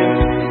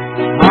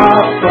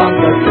 out from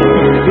the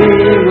grave He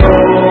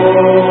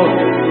rose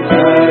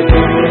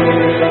again.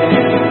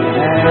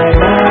 And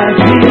as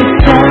He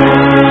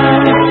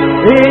stands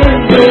in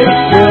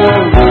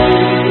victory,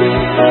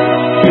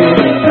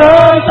 His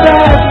blood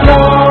that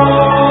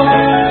flows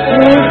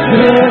His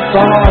grip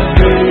on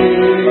me.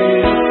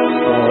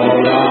 For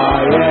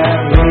I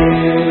am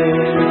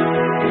His,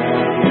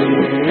 and He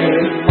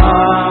is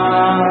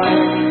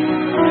mine,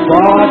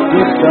 bought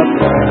with the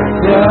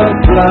precious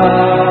blood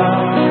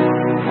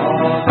of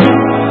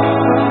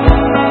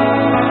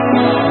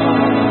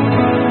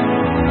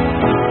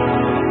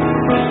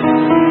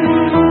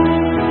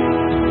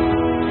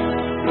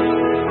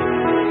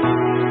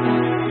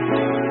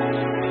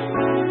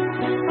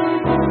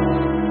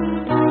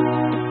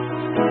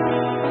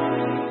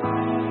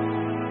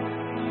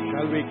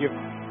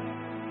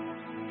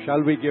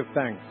Shall we give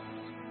thanks?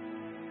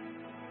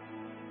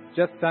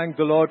 Just thank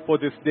the Lord for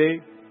this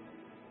day.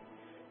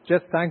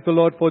 Just thank the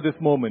Lord for this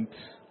moment.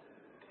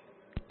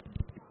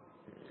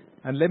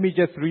 And let me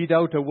just read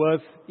out a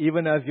verse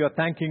even as you're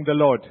thanking the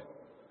Lord.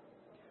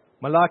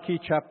 Malachi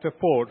chapter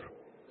 4,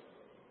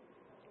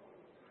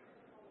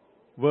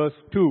 verse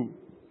 2.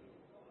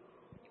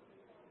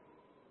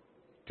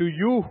 To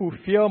you who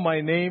fear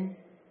my name,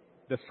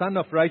 the Son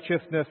of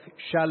Righteousness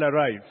shall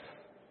arise,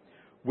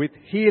 with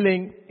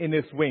healing in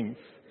his wings,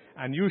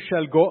 and you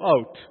shall go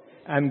out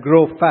and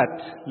grow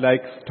fat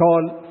like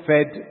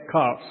stall-fed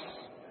calves.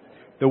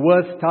 The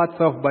verse starts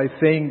off by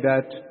saying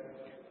that,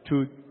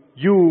 to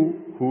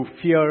you who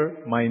fear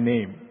my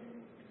name.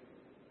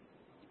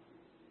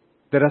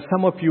 There are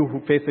some of you who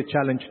face a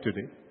challenge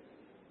today.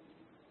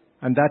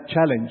 And that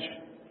challenge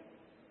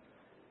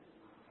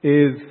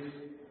is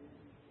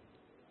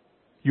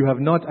you have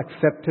not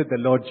accepted the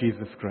Lord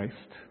Jesus Christ.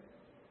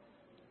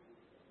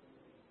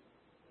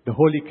 The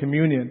Holy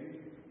Communion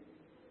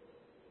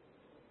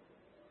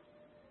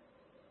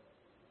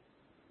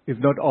is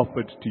not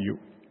offered to you.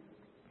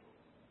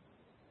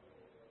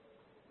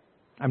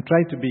 I'm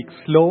trying to be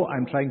slow,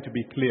 I'm trying to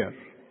be clear.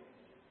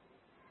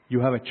 You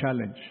have a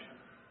challenge.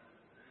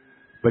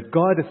 But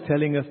God is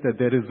telling us that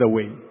there is a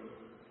way.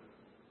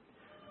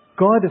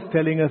 God is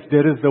telling us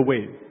there is a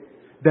way.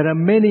 There are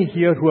many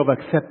here who have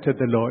accepted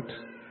the Lord.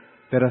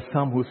 There are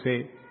some who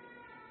say,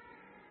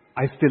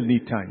 I still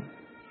need time.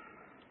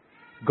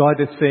 God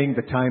is saying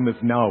the time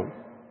is now.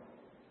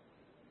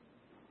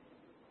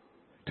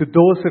 To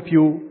those of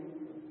you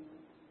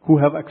who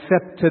have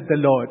accepted the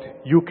Lord,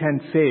 you can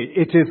say,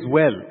 it is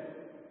well.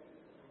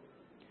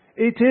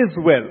 It is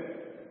well.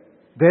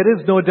 There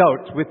is no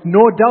doubt. With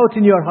no doubt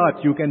in your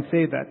heart, you can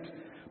say that.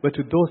 But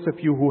to those of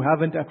you who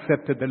haven't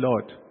accepted the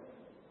Lord,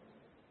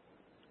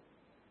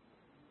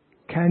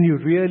 can you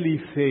really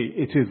say,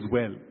 it is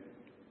well?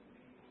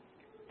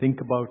 Think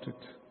about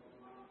it.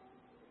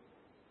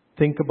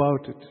 Think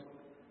about it.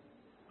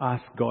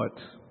 Ask God.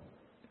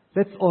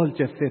 Let's all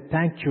just say,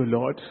 thank you,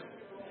 Lord.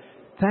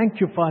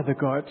 Thank you, Father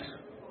God.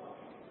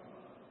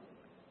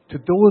 To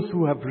those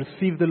who have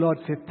received the Lord,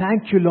 say,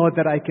 thank you, Lord,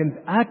 that I can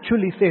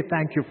actually say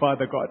thank you,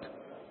 Father God.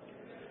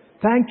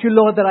 Thank you,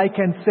 Lord, that I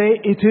can say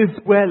it is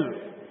well.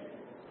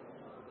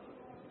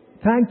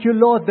 Thank you,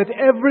 Lord, that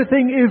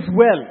everything is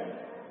well.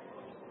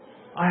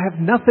 I have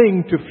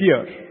nothing to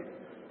fear.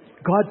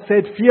 God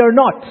said, fear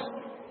not.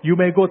 You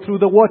may go through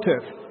the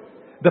waters.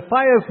 The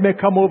fires may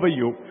come over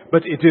you,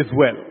 but it is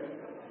well.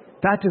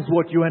 That is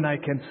what you and I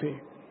can say.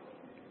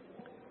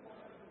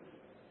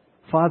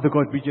 Father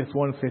God, we just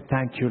want to say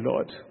thank you,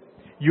 Lord.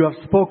 You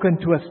have spoken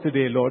to us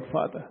today, Lord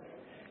Father.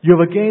 You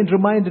have again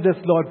reminded us,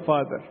 Lord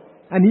Father.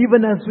 And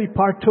even as we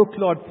partook,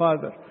 Lord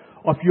Father,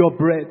 of your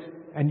bread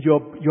and your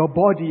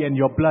body and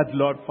your blood,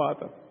 Lord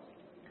Father,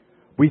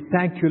 we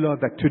thank you, Lord,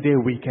 that today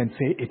we can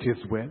say it is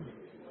well.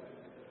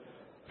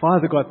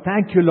 Father God,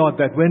 thank you, Lord,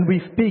 that when we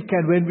speak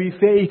and when we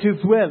say it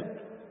is well,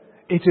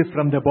 it is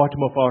from the bottom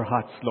of our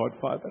hearts, Lord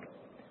Father.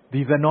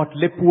 These are not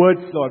lip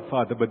words, Lord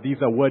Father, but these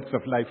are words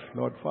of life,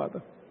 Lord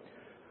Father.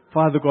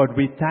 Father God,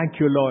 we thank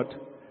you, Lord,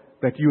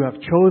 that you have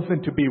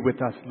chosen to be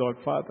with us, Lord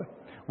Father.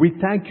 We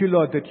thank you,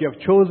 Lord, that you have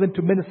chosen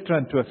to minister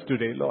unto us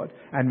today, Lord.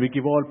 And we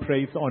give all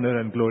praise, honor,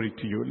 and glory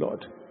to you,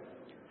 Lord.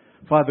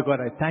 Father God,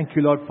 I thank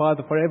you, Lord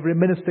Father, for every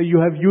minister you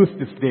have used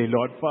this day,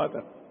 Lord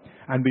Father.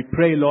 And we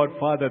pray, Lord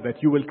Father,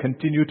 that you will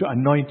continue to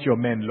anoint your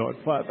men, Lord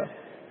Father.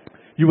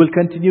 You will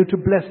continue to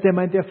bless them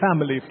and their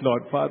families,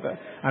 Lord Father.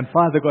 And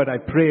Father God, I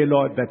pray,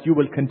 Lord, that you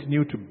will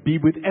continue to be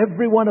with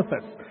every one of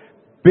us.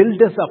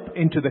 Build us up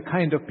into the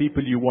kind of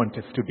people you want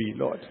us to be,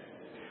 Lord.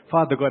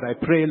 Father God, I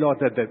pray, Lord,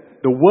 that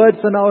the words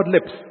on our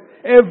lips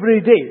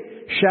every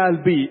day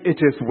shall be, it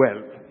is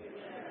well.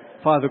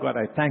 Father God,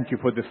 I thank you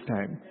for this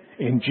time.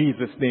 In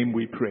Jesus' name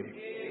we pray.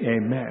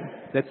 Amen.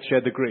 Let's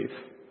share the grace.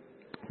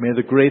 May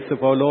the grace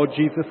of our Lord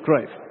Jesus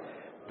Christ,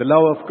 the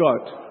love of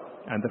God,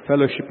 and the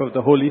fellowship of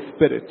the Holy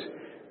Spirit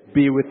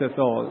be with us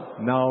all,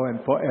 now and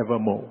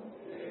forevermore.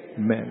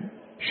 Amen.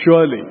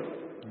 Surely,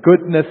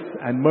 goodness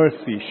and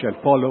mercy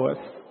shall follow us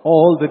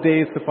all the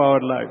days of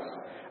our lives,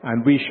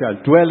 and we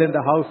shall dwell in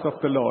the house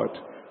of the Lord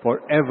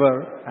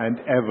forever and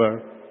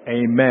ever.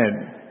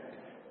 Amen.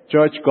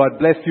 Church, God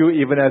bless you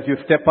even as you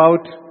step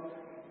out.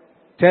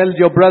 Tell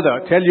your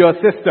brother, tell your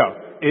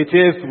sister, it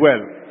is well.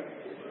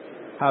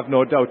 Have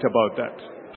no doubt about that.